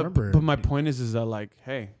happened. I remember. But my point is that like,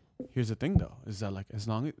 hey, here's the thing though, is that like as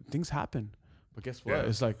long as things happen, but guess what? Yeah.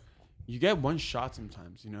 It's like you get one shot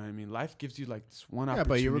sometimes. You know what I mean? Life gives you like this one opportunity.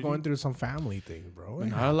 but you were going through some family thing, bro. But It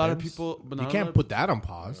not a lot of happens. people. But You not a lot can't of- put that on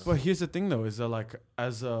pause. But here's the thing though, is that like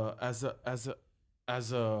as a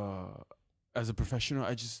professional,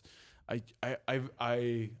 I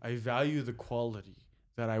value the quality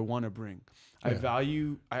that I want to bring.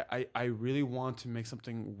 I really want to make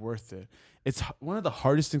something worth it. It's one of the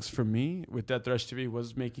hardest things for me with Death Thrash TV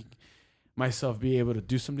was making myself be able to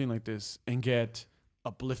do something like this and get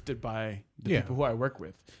uplifted by the people who I work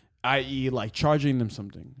with, i.e. like charging them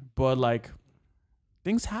something. But like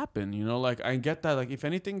things happen, you know, like I get that. Like if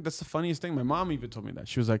anything, that's the funniest thing. My mom even told me that.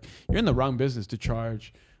 She was like, you're in the wrong business to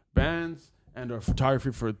charge bands and or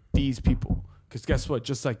photography for these people. Because guess what?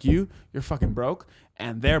 Just like you're fucking broke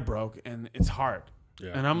and they're broke and it's hard.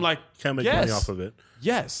 Yeah. And I'm like, Can't make yes. money off of it.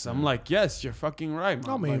 Yes. I'm like, yes, you're fucking right,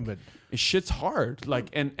 Mom. I mean, Like, but shit's hard. Like,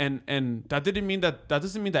 and that didn't mean that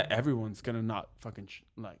doesn't mean that everyone's gonna not fucking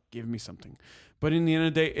like give me something. But in the end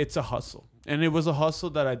of the day, it's a hustle. And it was a hustle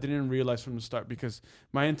that I didn't realize from the start, because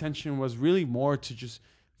my intention was really more to just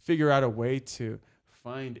figure out a way to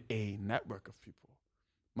find a network of people.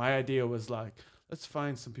 My idea was like, let's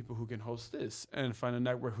find some people who can host this and find a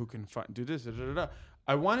network who can do this. Da, da, da, da.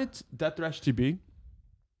 I wanted Death Thrash TV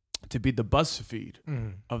to be the BuzzFeed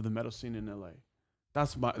of the metal scene in LA.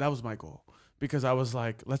 That was my goal, because I was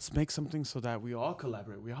like, let's make something so that we all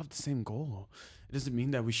collaborate. We all have the same goal. It doesn't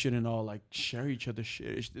mean that we shouldn't all like share each other's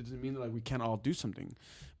shit. It doesn't mean that like we can't all do something.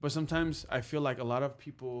 But sometimes I feel like a lot of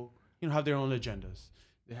people, you know, have their own agendas.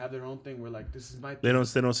 They have their own thing where like, this is my thing. They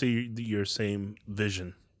don't see your same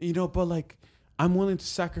vision. You know, but like I'm willing to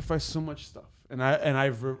sacrifice so much stuff. And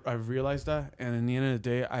I've realized that, and in the end of the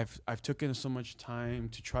day, I've taken so much time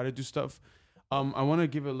to try to do stuff. I want to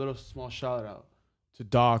give a little small shout out to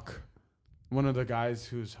Doc, one of the guys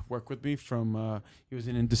who's worked with me from he was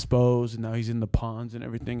in Indisposed and now he's in the Ponds and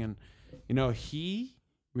everything. And you know, he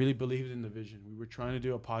really believed in the vision. We were trying to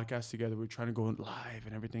do a podcast together. We were trying to go live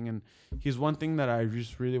and everything. And he's one thing that I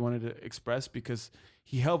just really wanted to express, because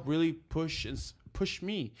he helped really push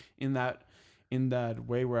me in that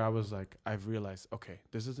way where I was like, I've realized, okay,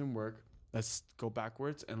 this doesn't work. Let's go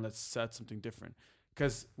backwards and let's set something different.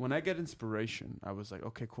 Because when I get inspiration, I was like,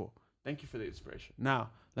 okay, cool. Thank you for the inspiration. Now,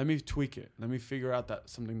 let me tweak it. Let me figure out that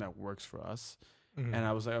something that works for us. And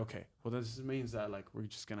I was like, okay, well, this means that like we're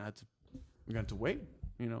gonna have to wait,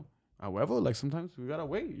 you know. However, like sometimes we gotta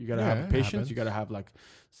wait. You gotta have patience. Happens. You gotta have like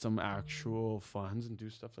some actual funds and do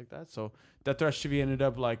stuff like that. So Death Thrash TV ended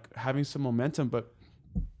up like having some momentum, but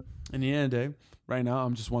in the end of the day, right now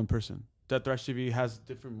I'm just one person. Death Thrash TV has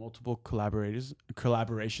multiple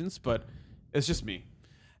collaborations, but it's just me,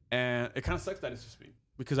 and it kind of sucks that it's just me,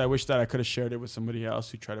 because I wish that I could have shared it with somebody else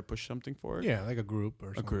who tried to push something for it. yeah, like a group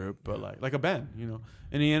or A something. group, but like a band, you know.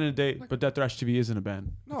 In the end of the day, but Death Thrash TV isn't a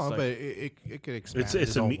band. No, It's like, but it could expand.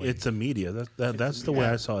 It's a media. That's the way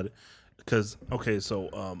I saw it. Because so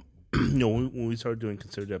you know, when we started doing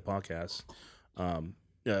Consider Dead podcasts,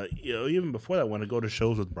 you know, even before that, when I go to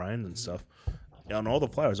shows with Brian and stuff, on all the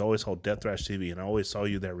flyers, I always saw Death Thrash TV, and I always saw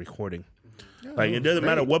you there recording. Like it doesn't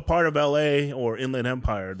matter what part of LA or Inland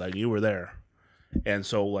Empire, like you were there. And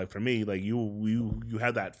so, like for me, like you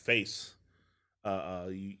had that face.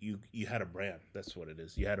 You had a brand. That's what it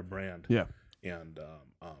is. You had a brand. yeah. And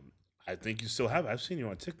I think you still have. I've seen you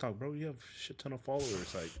on TikTok, bro. You have a shit ton of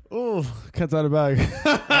followers. Like, Oh, cat's out of bag.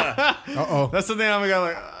 Uh-oh. That's the thing. I'm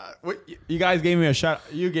like, what, you guys gave me a shout.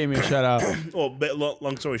 You gave me a shout out. well, but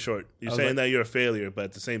long story short, you're was saying like- that you're a failure, but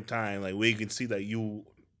at the same time, like we can see that you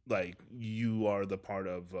like you are the part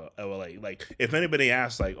of LLA. Like if anybody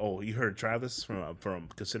asks, like, oh, you heard Travis from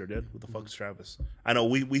Consider Dead? What the fuck is Travis? I know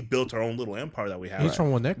we built our own little empire that we have. He's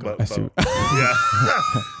from Winnetka. But yeah,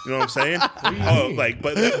 you know what I'm saying? Oh, like,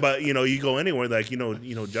 but you know, you go anywhere, like you know,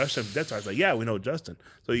 Justin. That's why I was like, yeah, we know Justin.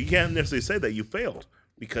 So you can't necessarily say that you failed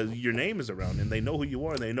because your name is around and they know who you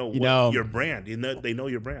are and they know your brand. They know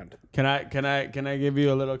your brand. Can I give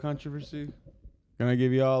you a little controversy? Can I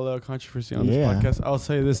give you all a little controversy on this podcast? I'll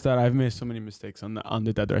say this, that I've made so many mistakes on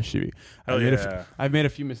the Dead Rush TV. I've made a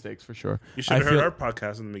few mistakes for sure. You should have heard our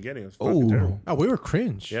podcast in the beginning. It was fucking terrible. Oh, we were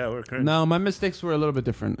cringe. Yeah, we were cringe. No, my mistakes were a little bit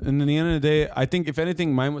different. And in the end of the day, I think if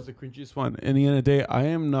anything, mine was the cringiest one. In the end of the day, I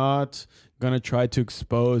am not gonna try to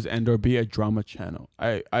expose and or be a drama channel.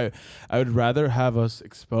 I would rather have us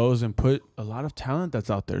expose and put a lot of talent that's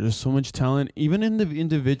out there. There's so much talent, even in the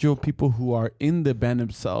individual people who are in the band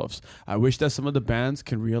themselves. I wish that some of the bands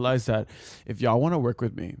can realize that if y'all want to work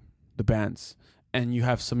with me, the bands, and you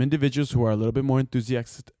have some individuals who are a little bit more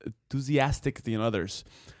enthusiastic than others,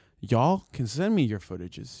 y'all can send me your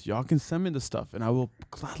footages. Y'all can send me the stuff, and I will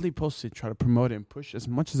gladly post it, try to promote it, and push as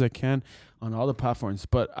much as I can on all the platforms.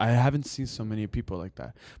 But I haven't seen so many people like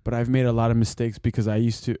that. But I've made a lot of mistakes because I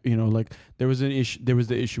used to, like there was an issue. There was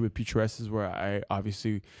the issue with P2S's where I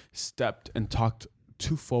obviously stepped and talked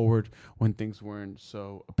too forward when things weren't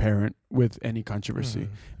so apparent with any controversy.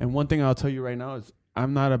 And one thing I'll tell you right now is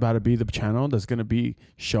I'm not about to be the channel that's going to be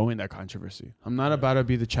showing that controversy. I'm not about to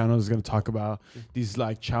be the channel that's going to talk about these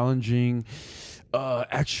like challenging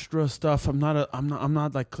extra stuff. I'm not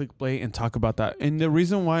like clickbait and talk about that. And the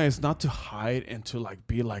reason why is not to hide and to like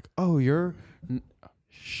be like, oh, you're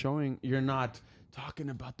not talking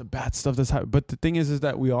about the bad stuff that's happening. But the thing is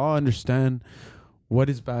that we all understand what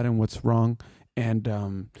is bad and what's wrong.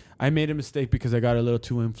 And I made a mistake because I got a little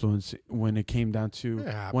too influenced when it came down to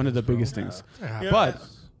one of the biggest things.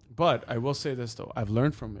 But I will say this, though. I've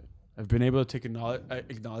learned from it. I've been able to take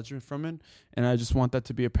acknowledgement from it. And I just want that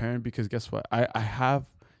to be apparent because guess what? I have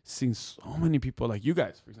seen so many people like you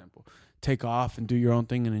guys, for example, take off and do your own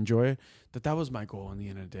thing and enjoy it. That was my goal in the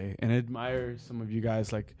end of the day. And I admire some of you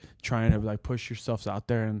guys like trying to like push yourselves out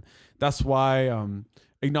there. And that's why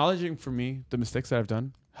acknowledging for me the mistakes that I've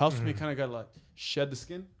done helps me kind of get like shed the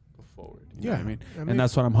skin, go forward. You know what I mean? And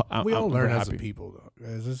that's what I'm we all learn as happy. a people, though.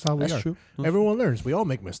 This is how we That's are. true. Everyone learns. We all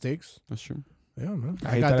make mistakes. That's true. Yeah, man. I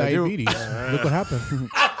I hate got that I do. diabetes. Look what happened.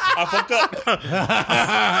 I fucked up.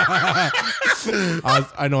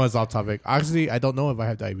 I know it's off topic. Actually, I don't know if I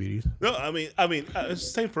have diabetes. No, I mean, it's the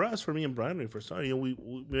same for us. For me and Brian, when we first started, we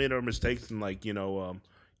made our mistakes, and like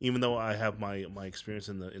even though I have my experience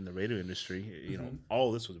in the radio industry,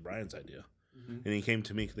 all this was Brian's idea, and he came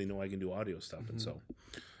to me because they know I can do audio stuff, and so,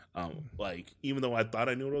 like even though I thought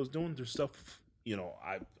I knew what I was doing, there's stuff.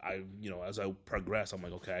 I as I progress, I'm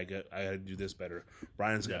like, okay, I got to do this better.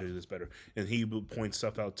 Brian's got to do this better, and he would point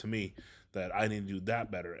stuff out to me that I need to do that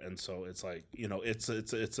better. And so it's like, it's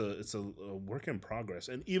a work in progress,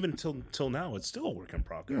 and even till now, it's still a work in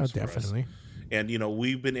progress. Yeah, for us. definitely. And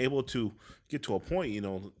we've been able to get to a point.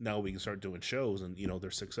 Now we can start doing shows, and they're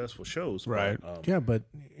successful shows. Right. But, Yeah, but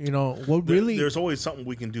what really? there's always something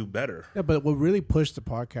we can do better. Yeah, but what really pushed the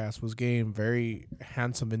podcast was getting a very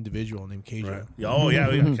handsome individual named KJ. Right. Oh yeah,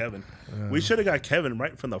 we got Kevin. We should have got Kevin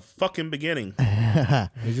right from the fucking beginning.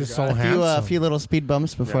 He's just so A handsome. few little speed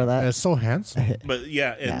bumps before And that. it's so handsome. But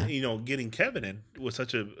yeah, and getting Kevin in was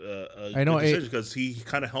such a I know, good decision because he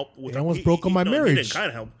kind of helped with. It almost broke up my He marriage. didn't kind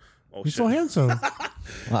of help. Oh, He's shit. so handsome.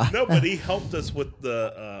 No, but he helped us with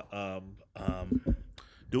the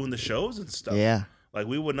doing the shows and stuff. Yeah. Like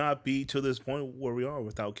we would not be to this point where we are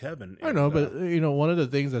without Kevin. I know, but one of the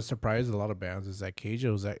things that surprised a lot of bands is that KJ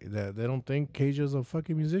was that they don't think KJ is a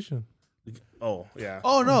fucking musician. oh yeah.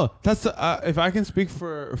 Oh no, that's if I can speak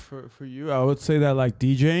for you, I would say that like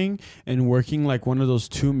DJing and working like one of those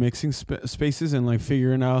two mixing spaces and like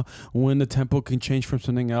figuring out when the tempo can change from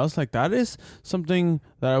something else, like that is something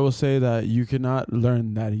that I will say that you cannot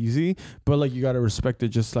learn that easy. But like you gotta respect it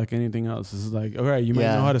just like anything else. It's like all right, you might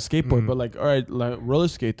know how to skateboard, but like all right, like roller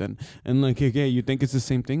skate then, and like okay, you think it's the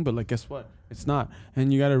same thing, but like guess what? It's not.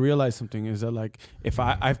 And you gotta realize something is that like if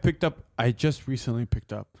I just recently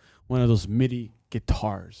picked up one of those MIDI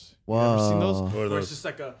guitars. Whoa. You ever seen those? What are Where those? it's just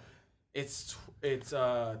like it's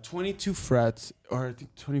 22 frets or I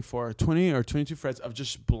think 24, 20 or 22 frets of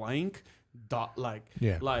just blank dot like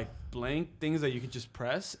blank things that you can just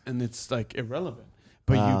press and it's like irrelevant.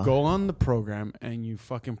 But you go on the program and you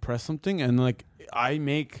fucking press something and like I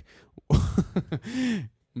make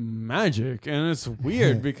magic and it's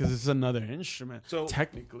weird because it's another instrument. So-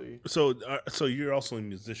 technically. So you're also a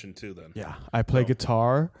musician too, then? Yeah, I play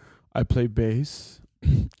guitar, I play bass,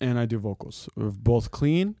 and I do vocals, with both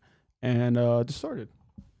clean and distorted.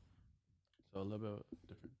 So a little bit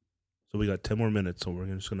different. So we got 10 more minutes, so we're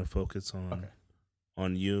just gonna focus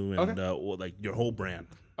on you and well, like your whole brand.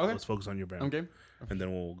 Okay. Let's focus on your brand. Okay. And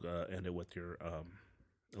then we'll end it with your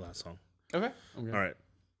last song. Okay. All right.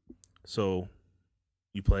 So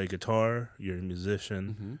you play guitar. You're a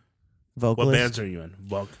musician. Mm-hmm. Vocalist. What bands are you in?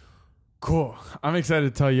 Cool. I'm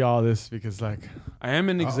excited to tell you all this because, like, I am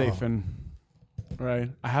in Xafen, right?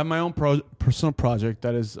 I have my own personal project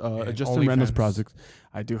that is a Justin Reynolds project.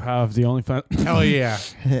 I do have the OnlyFans. Hell yeah.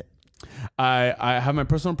 I have my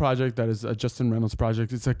personal project that is a Justin Reynolds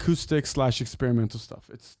project. It's acoustic / experimental stuff.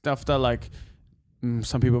 It's stuff that, like,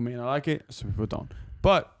 some people may not like it, some people don't.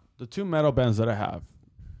 But the two metal bands that I have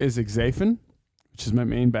is Xafen, which is my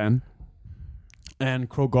main band, and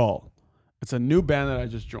Krogal. It's a new band that I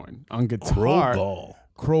just joined on guitar.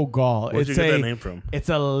 Krogal. Where'd you get that name from? It's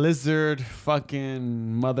a lizard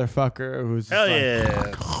fucking motherfucker who's Hell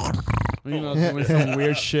doing some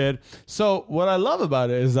weird shit. So what I love about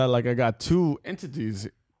it is that, like, I got two entities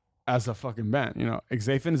as a fucking band. You know,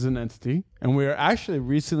 Xafen is an entity, and we are actually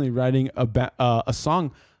recently writing a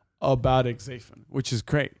song about Xafen, which is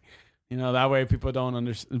great. You know, that way people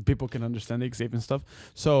can understand the Xafen stuff.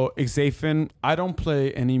 So Xafen, I don't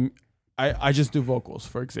play any. I just do vocals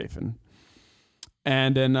for Xafen.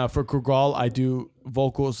 And then for Krogal, I do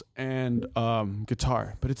vocals and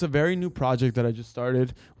guitar. But it's a very new project that I just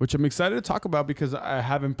started, which I'm excited to talk about because I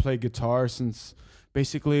haven't played guitar since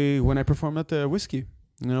basically when I performed at the Whiskey.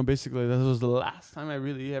 You know, basically that was the last time I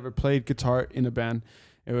really ever played guitar in a band.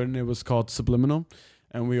 It was called Subliminal.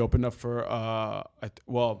 And we opened up for,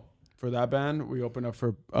 for that band, we opened up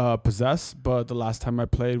for Possess. But the last time I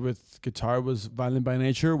played with guitar was Violent by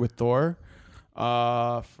Nature with Thor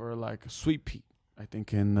for like Sweet Pete. I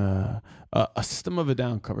think in a System of a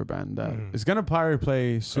Down cover band that is gonna probably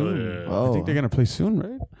play soon. Oh, yeah. I think they're gonna play soon,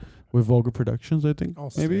 right? With Vulgar Productions, I think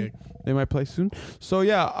maybe sick. they might play soon. So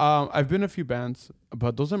yeah, I've been in a few bands,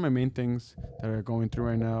 but those are my main things that are going through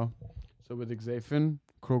right now. So with Xafen,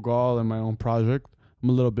 Krogal, and my own project, I'm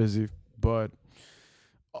a little busy, but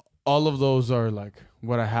all of those are like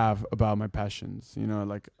what I have about my passions. You know,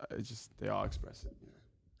 like they all express it.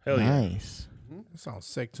 Hell yeah. Nice. That sounds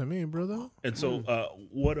sick to me, brother. And so,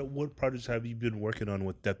 what projects have you been working on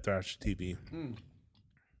with Death Thrash TV?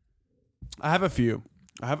 I have a few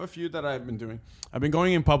that I've been doing. I've been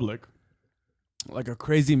going in public like a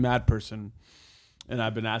crazy mad person, and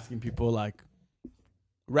I've been asking people like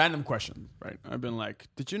random questions, right? I've been like,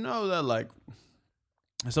 did you know that, like,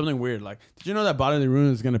 something weird, like, did you know that Bodily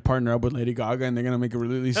Ruin is going to partner up with Lady Gaga and they're going to make a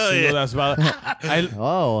release single that's about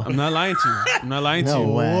I'm not lying to you. I'm not lying to you.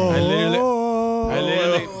 way. I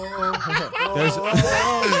literally there's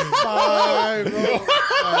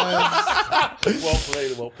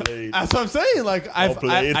Well played. That's what I'm saying. Like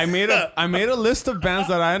I made a list of bands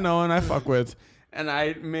that I know and I fuck with, and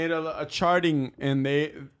I made a charting, and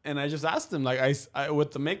I just asked them, like, I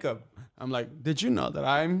with the makeup, I'm like, did you know that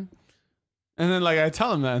I'm, and then like I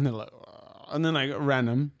tell them that, and they're like, and then like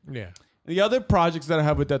random. Yeah. The other projects that I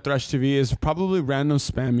have with Death Thrash TV is probably random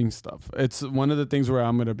spamming stuff. It's one of the things where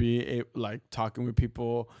I'm gonna be like talking with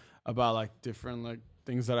people about like different like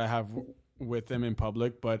things that I have with them in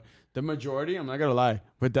public. But the majority, I'm not gonna lie,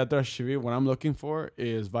 with Death Thrash TV, what I'm looking for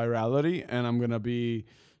is virality, and I'm gonna be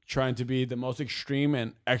trying to be the most extreme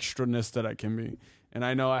and extraness that I can be. And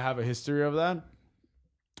I know I have a history of that.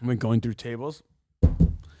 I've been going through tables,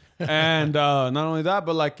 and not only that,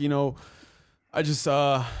 but like, you know, I just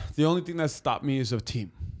the only thing that stopped me is a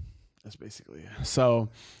team. That's basically it. So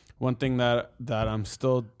one thing that I'm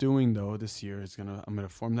still doing though this year is I'm gonna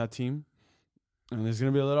form that team, and there's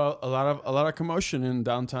gonna be a lot of commotion in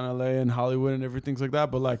downtown LA and Hollywood and everything like that.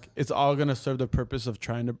 But like, it's all gonna serve the purpose of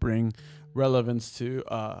trying to bring relevance to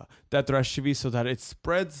Death Thrash TV so that it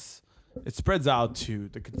spreads out to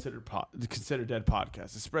the Considered Dead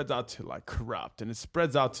podcast. It spreads out to like Corrupt, and it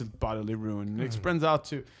spreads out to Bodily Ruin, and it spreads out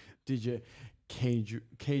to DJ Caja.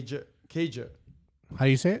 How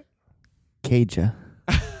do you say it? Caja.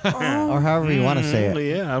 Or however you want to say it.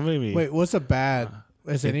 Yeah, maybe. Wait, what's a bad?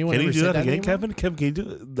 Has anyone Can ever you do said that that again, anymore? Kevin? Kevin, can you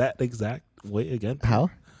do that exact way again? How?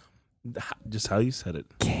 Just how you said it.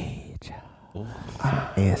 Caja. Oh,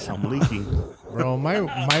 Yes. I'm leaking. Bro, my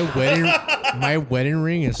wedding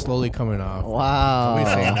ring is slowly coming off. We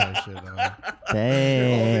saying Wow. that shit, though.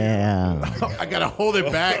 Damn. I gotta hold it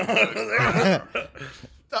back.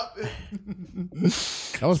 Stop it.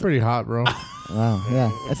 That was pretty hot, bro. Wow. Yeah.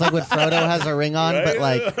 It's like when Frodo has a ring on, but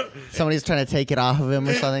like somebody's trying to take it off of him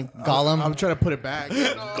or something. Gollum. I'm trying to put it back.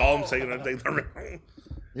 Gollum taking the ring.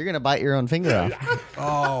 You're going to bite your own finger off.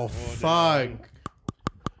 Oh fuck!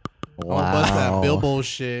 Oh, bust that Bilbo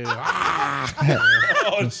shit.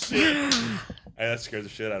 Oh shit! Hey, that scared the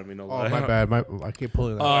shit out of me. No Oh, lie. my bad. I keep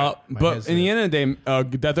pulling that. My But headset. in the end of the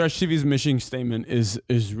day, Death Rush TV's mission statement is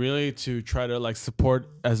really to try to like support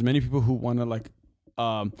as many people who want to like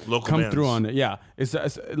Local come bands. through on it. Yeah, it's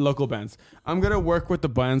local bands. I'm gonna work with the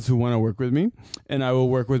bands who want to work with me, and I will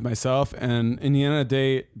work with myself. And in the end of the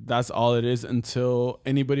day, that's all it is until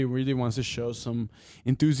anybody really wants to show some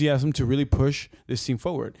enthusiasm to really push this scene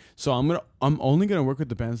forward. So I'm only gonna work with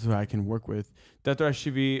the bands who I can work with. Death Rush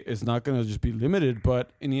TV is not gonna just be limited, but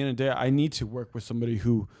in the end of the day, I need to work with somebody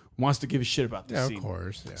who wants to give a shit about this Yeah, scene. of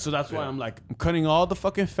course. Yeah. So that's why I'm cutting all the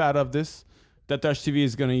fucking fat of this. Death Rush TV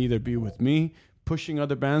is gonna either be with me, pushing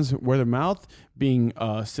other bands word of mouth, being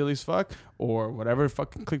silly as fuck, or whatever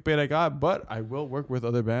fucking clickbait I got. But I will work with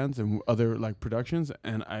other bands and other like productions,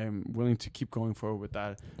 and I am willing to keep going forward with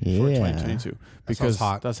that for Yeah. 2022 because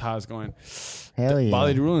hot. that's how it's going. Hell yeah.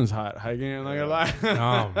 Bali Ruin's hot. How you I'm not gonna lie.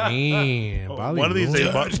 Oh man, Bali One of these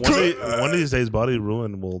days, rules. one of these days, Body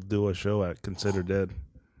Ruin will do a show at Consider Dead.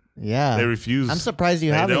 Yeah. They refuse. I'm surprised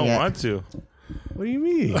you they haven't don't yet. want to. What do you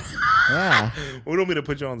mean? Yeah. We don't mean to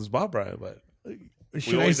put you on the spot, Brian, but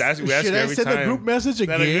Should always ask- we ask should you I every send the time. group message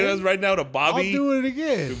that again? goes right now to Bobby. I'll do it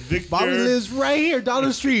again. to Victor. Bobby lives right here down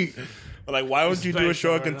the street. Like, why don't you do a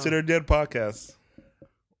show at right now. Consider Dead podcast?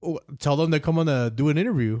 Oh, tell them to come on to do an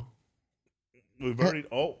interview. We've already.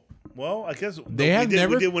 Oh, well, I guess They have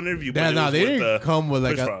never. We did one interview. Nah, But it nah, was they with, didn't come with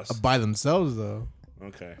like Chris a Frost. by themselves though.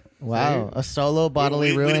 Okay. Wow. A solo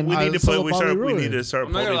bodily we ruin. need to Solo put. Bobby We Ruin. need to start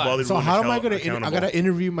I'm not holding gonna lie. Bobby So Ruin how am I gonna? I accountable. gotta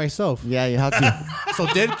interview myself. Yeah, you have to. So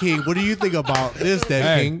Dead King, what do you think about this, Dead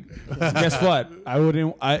Hey. King? Guess what? I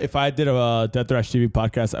wouldn't. If I did a Death Rush TV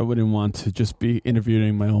podcast, I wouldn't want to just be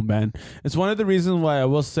interviewing my own band. It's one of the reasons why I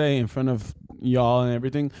will say in front of y'all and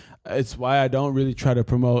everything. It's why I don't really try to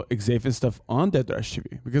promote Xavier stuff on Death Rush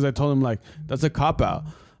TV because I told him like that's a cop out.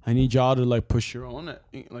 I need y'all to like push your own.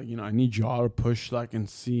 Like I need y'all to push like and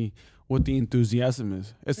see what the enthusiasm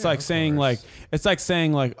is. It's like saying like,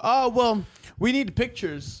 oh well, we need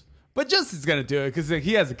pictures. But Justin's gonna do it because like,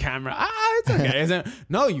 he has a camera. It's okay. Isn't it?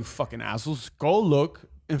 No, you fucking assholes. Go look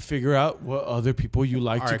and figure out what other people you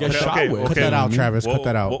like to Alright, get cut shot okay, with. Cut okay. that out, Travis. We'll, Cut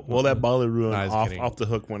that out. We'll let Bali Ruin Nah, just off kidding. the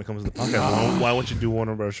hook when it comes to the podcast. Why won't you do one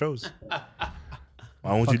of our shows?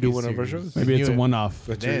 Why won't you do Fucking one of our serious. shows? Maybe it's a Knew it. one-off.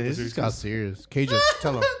 Man, this just got serious. Cages,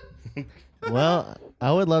 tell him. Well,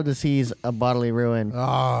 I would love to see a bodily ruin.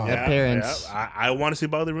 Oh, Yeah, appearance. yeah. I want to see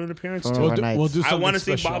Bobby Ruin appearance From too. our nights. We'll do I something want to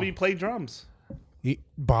see special. Bobby play drums.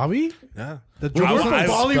 Bobby, Yeah. the drummer I- from I-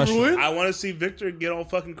 Bali special. Ruin. I want to see Victor get all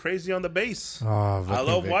fucking crazy on the bass. Oh, I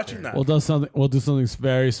love watching that. We'll do something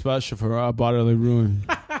very special for our bodily ruin.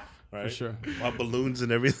 right? sure. Balloons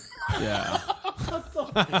and everything. Yeah.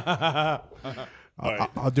 All right.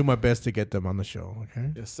 I'll do my best to get them on the show.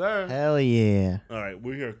 Okay, Yes, sir. Hell yeah. All right.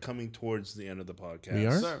 We are coming towards the end of the podcast. we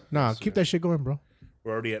are. sir. Nah, keep that shit going, bro.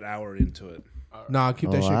 We're already an hour into it. Nah,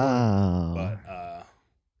 keep that shit going. Wow. But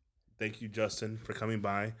thank you, Justin, for coming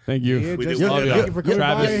by. Thank you. Yeah, We just did- thank Yep. you for coming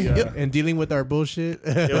Travis. by Yep. and dealing with our bullshit.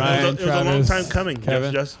 It Ryan, was a long Travis, time coming.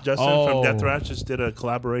 Kevin. Justin Oh. from Death Ratch just did a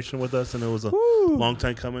collaboration with us, and it was a long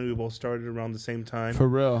time coming. We both started around the same time. For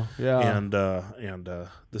real. Yeah. And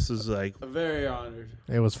this is like Very honored.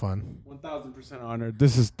 It was fun. 1000% honored.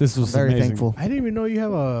 This was Very amazing. thankful. I didn't even know you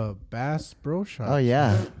have a Bass Bro Shop. Oh,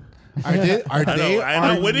 yeah. Are they? Are I they? know.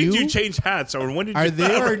 I know. When did new- you change hats, or when did Are you?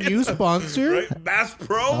 they our new sponsor? Right? Bass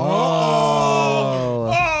Pro. Oh,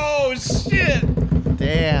 Oh shit!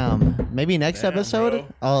 damn. Maybe next Damn, episode,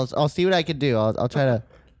 bro. I'll see what I could do. I'll try to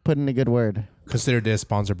put in a good word. Consider this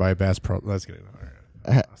sponsored by Bass Pro. Let's get it.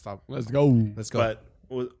 All right. Stop. Let's go. Let's go.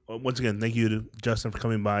 But once again, thank you to Justin for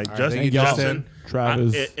coming by. right, Justin, thank you, Justin,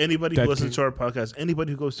 Travis. anybody Dead who listens King. to our podcast,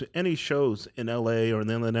 anybody who goes to any shows in LA or in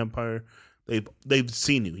the Inland Empire, they've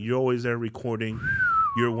seen you. You're always there recording.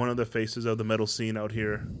 You're one of the faces of the metal scene out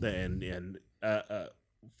here, and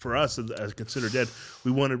for us as Consider Dead,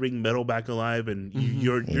 we want to bring metal back alive, and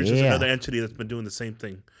you're just Yeah. another entity that's been doing the same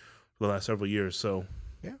thing for the last several years. So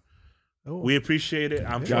Oh. we appreciate it.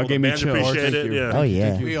 I'm sure Y'all all the gave me bands chills. appreciate Thank it. you. Yeah. Oh,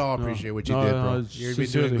 yeah. We all appreciate what you No, did, no, bro. it's You've been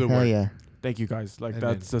sincerely. doing good Hell work. yeah. Thank you guys. Like And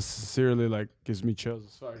that's just sincerely like gives me chills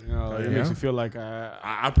as fuck. You know, like, it yeah. makes me feel like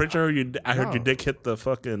I'm pretty sure I heard your dick hit the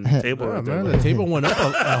fucking table Yeah, right there. man, the table went up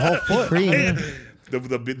a whole foot. Cream.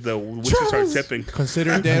 The once you start tipping.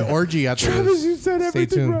 Consider that orgy after Travis, this. you said Stay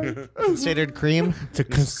everything tuned. right. Considered cream. To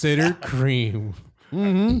consider cream.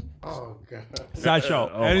 Oh god.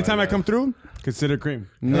 Sideshow. Oh, Anytime my I God. come through, consider cream.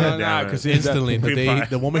 damn it. Consider Instantly, Cream the pie. day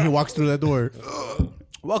the woman who walks through that door.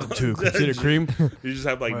 Welcome to Consider Cream. You just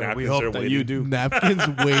have like Well, napkins we there hope that waiting. you do. Napkins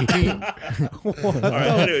waiting. All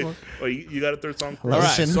right, anyway, you got a third song? All right,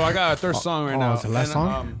 Lotion. so I got a third song right now. it's the last And,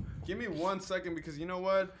 song? Give me 1 second because you know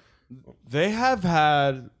what? They have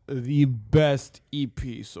had the best EP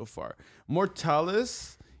so far.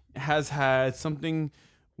 Mortalis has had something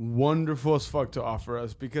wonderful as fuck to offer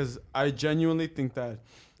us because I genuinely think that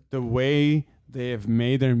the way they have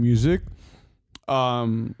made their music,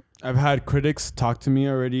 I've had critics talk to me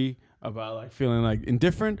already about like feeling like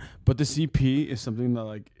indifferent, but this EP is something that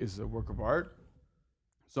like is a work of art.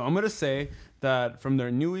 So I'm gonna say that from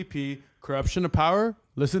their new EP, Corruption of Power,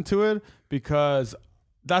 listen to it because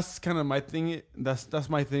that's kind of my thing. That's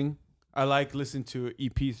my thing. I like listening to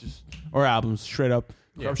EPs or albums straight up.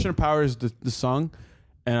 Corruption of Power is the song,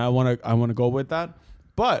 and I wanna go with that.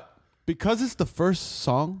 But because it's the first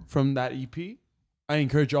song from that EP, I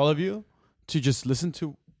encourage all of you to just listen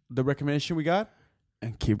to the recommendation we got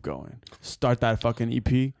and keep going. Start that fucking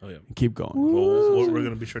EP Oh, yeah. and keep going. Well, we're going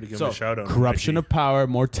to be sure to give him So, a shout out. Corruption of Power,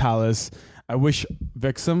 Mortalis. I wish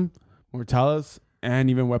Vixum, Mortalis, and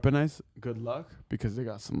even Weaponize good luck because they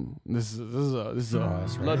got some. This is a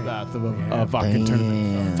bloodbath of a fucking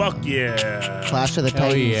tournament. Fuck yeah. Clash of the Hell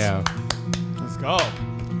Titans. yeah. Let's go.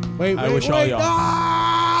 Wait, I wish all y'all. No!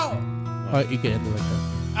 Oh, you can end it like that.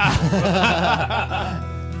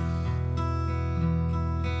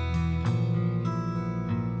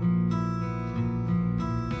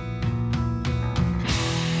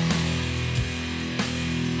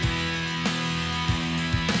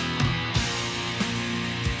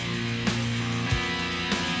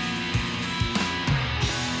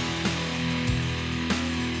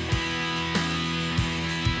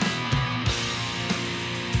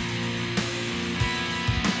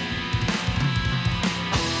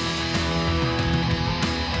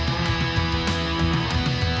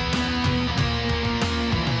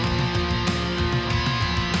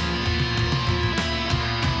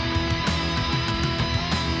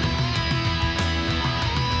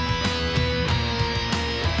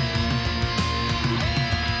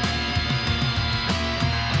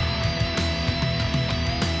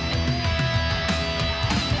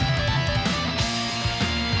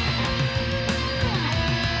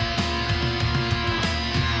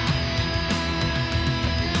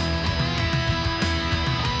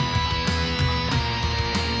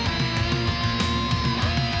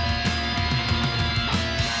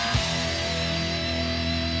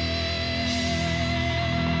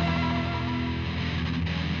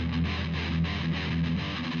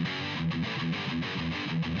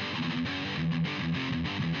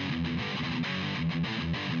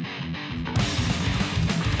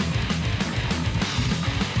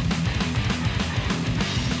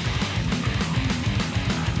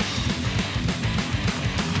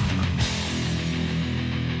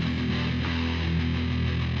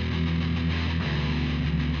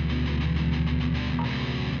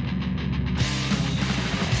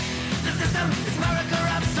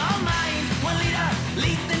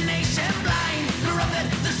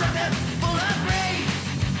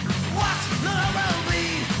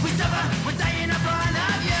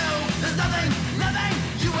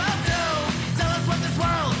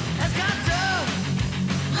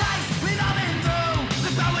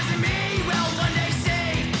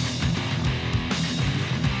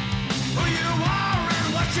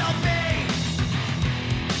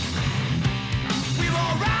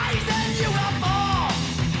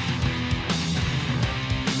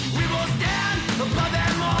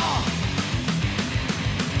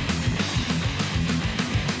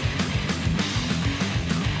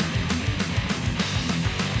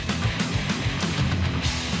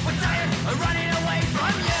 Running away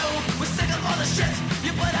from you, we're sick of all the shit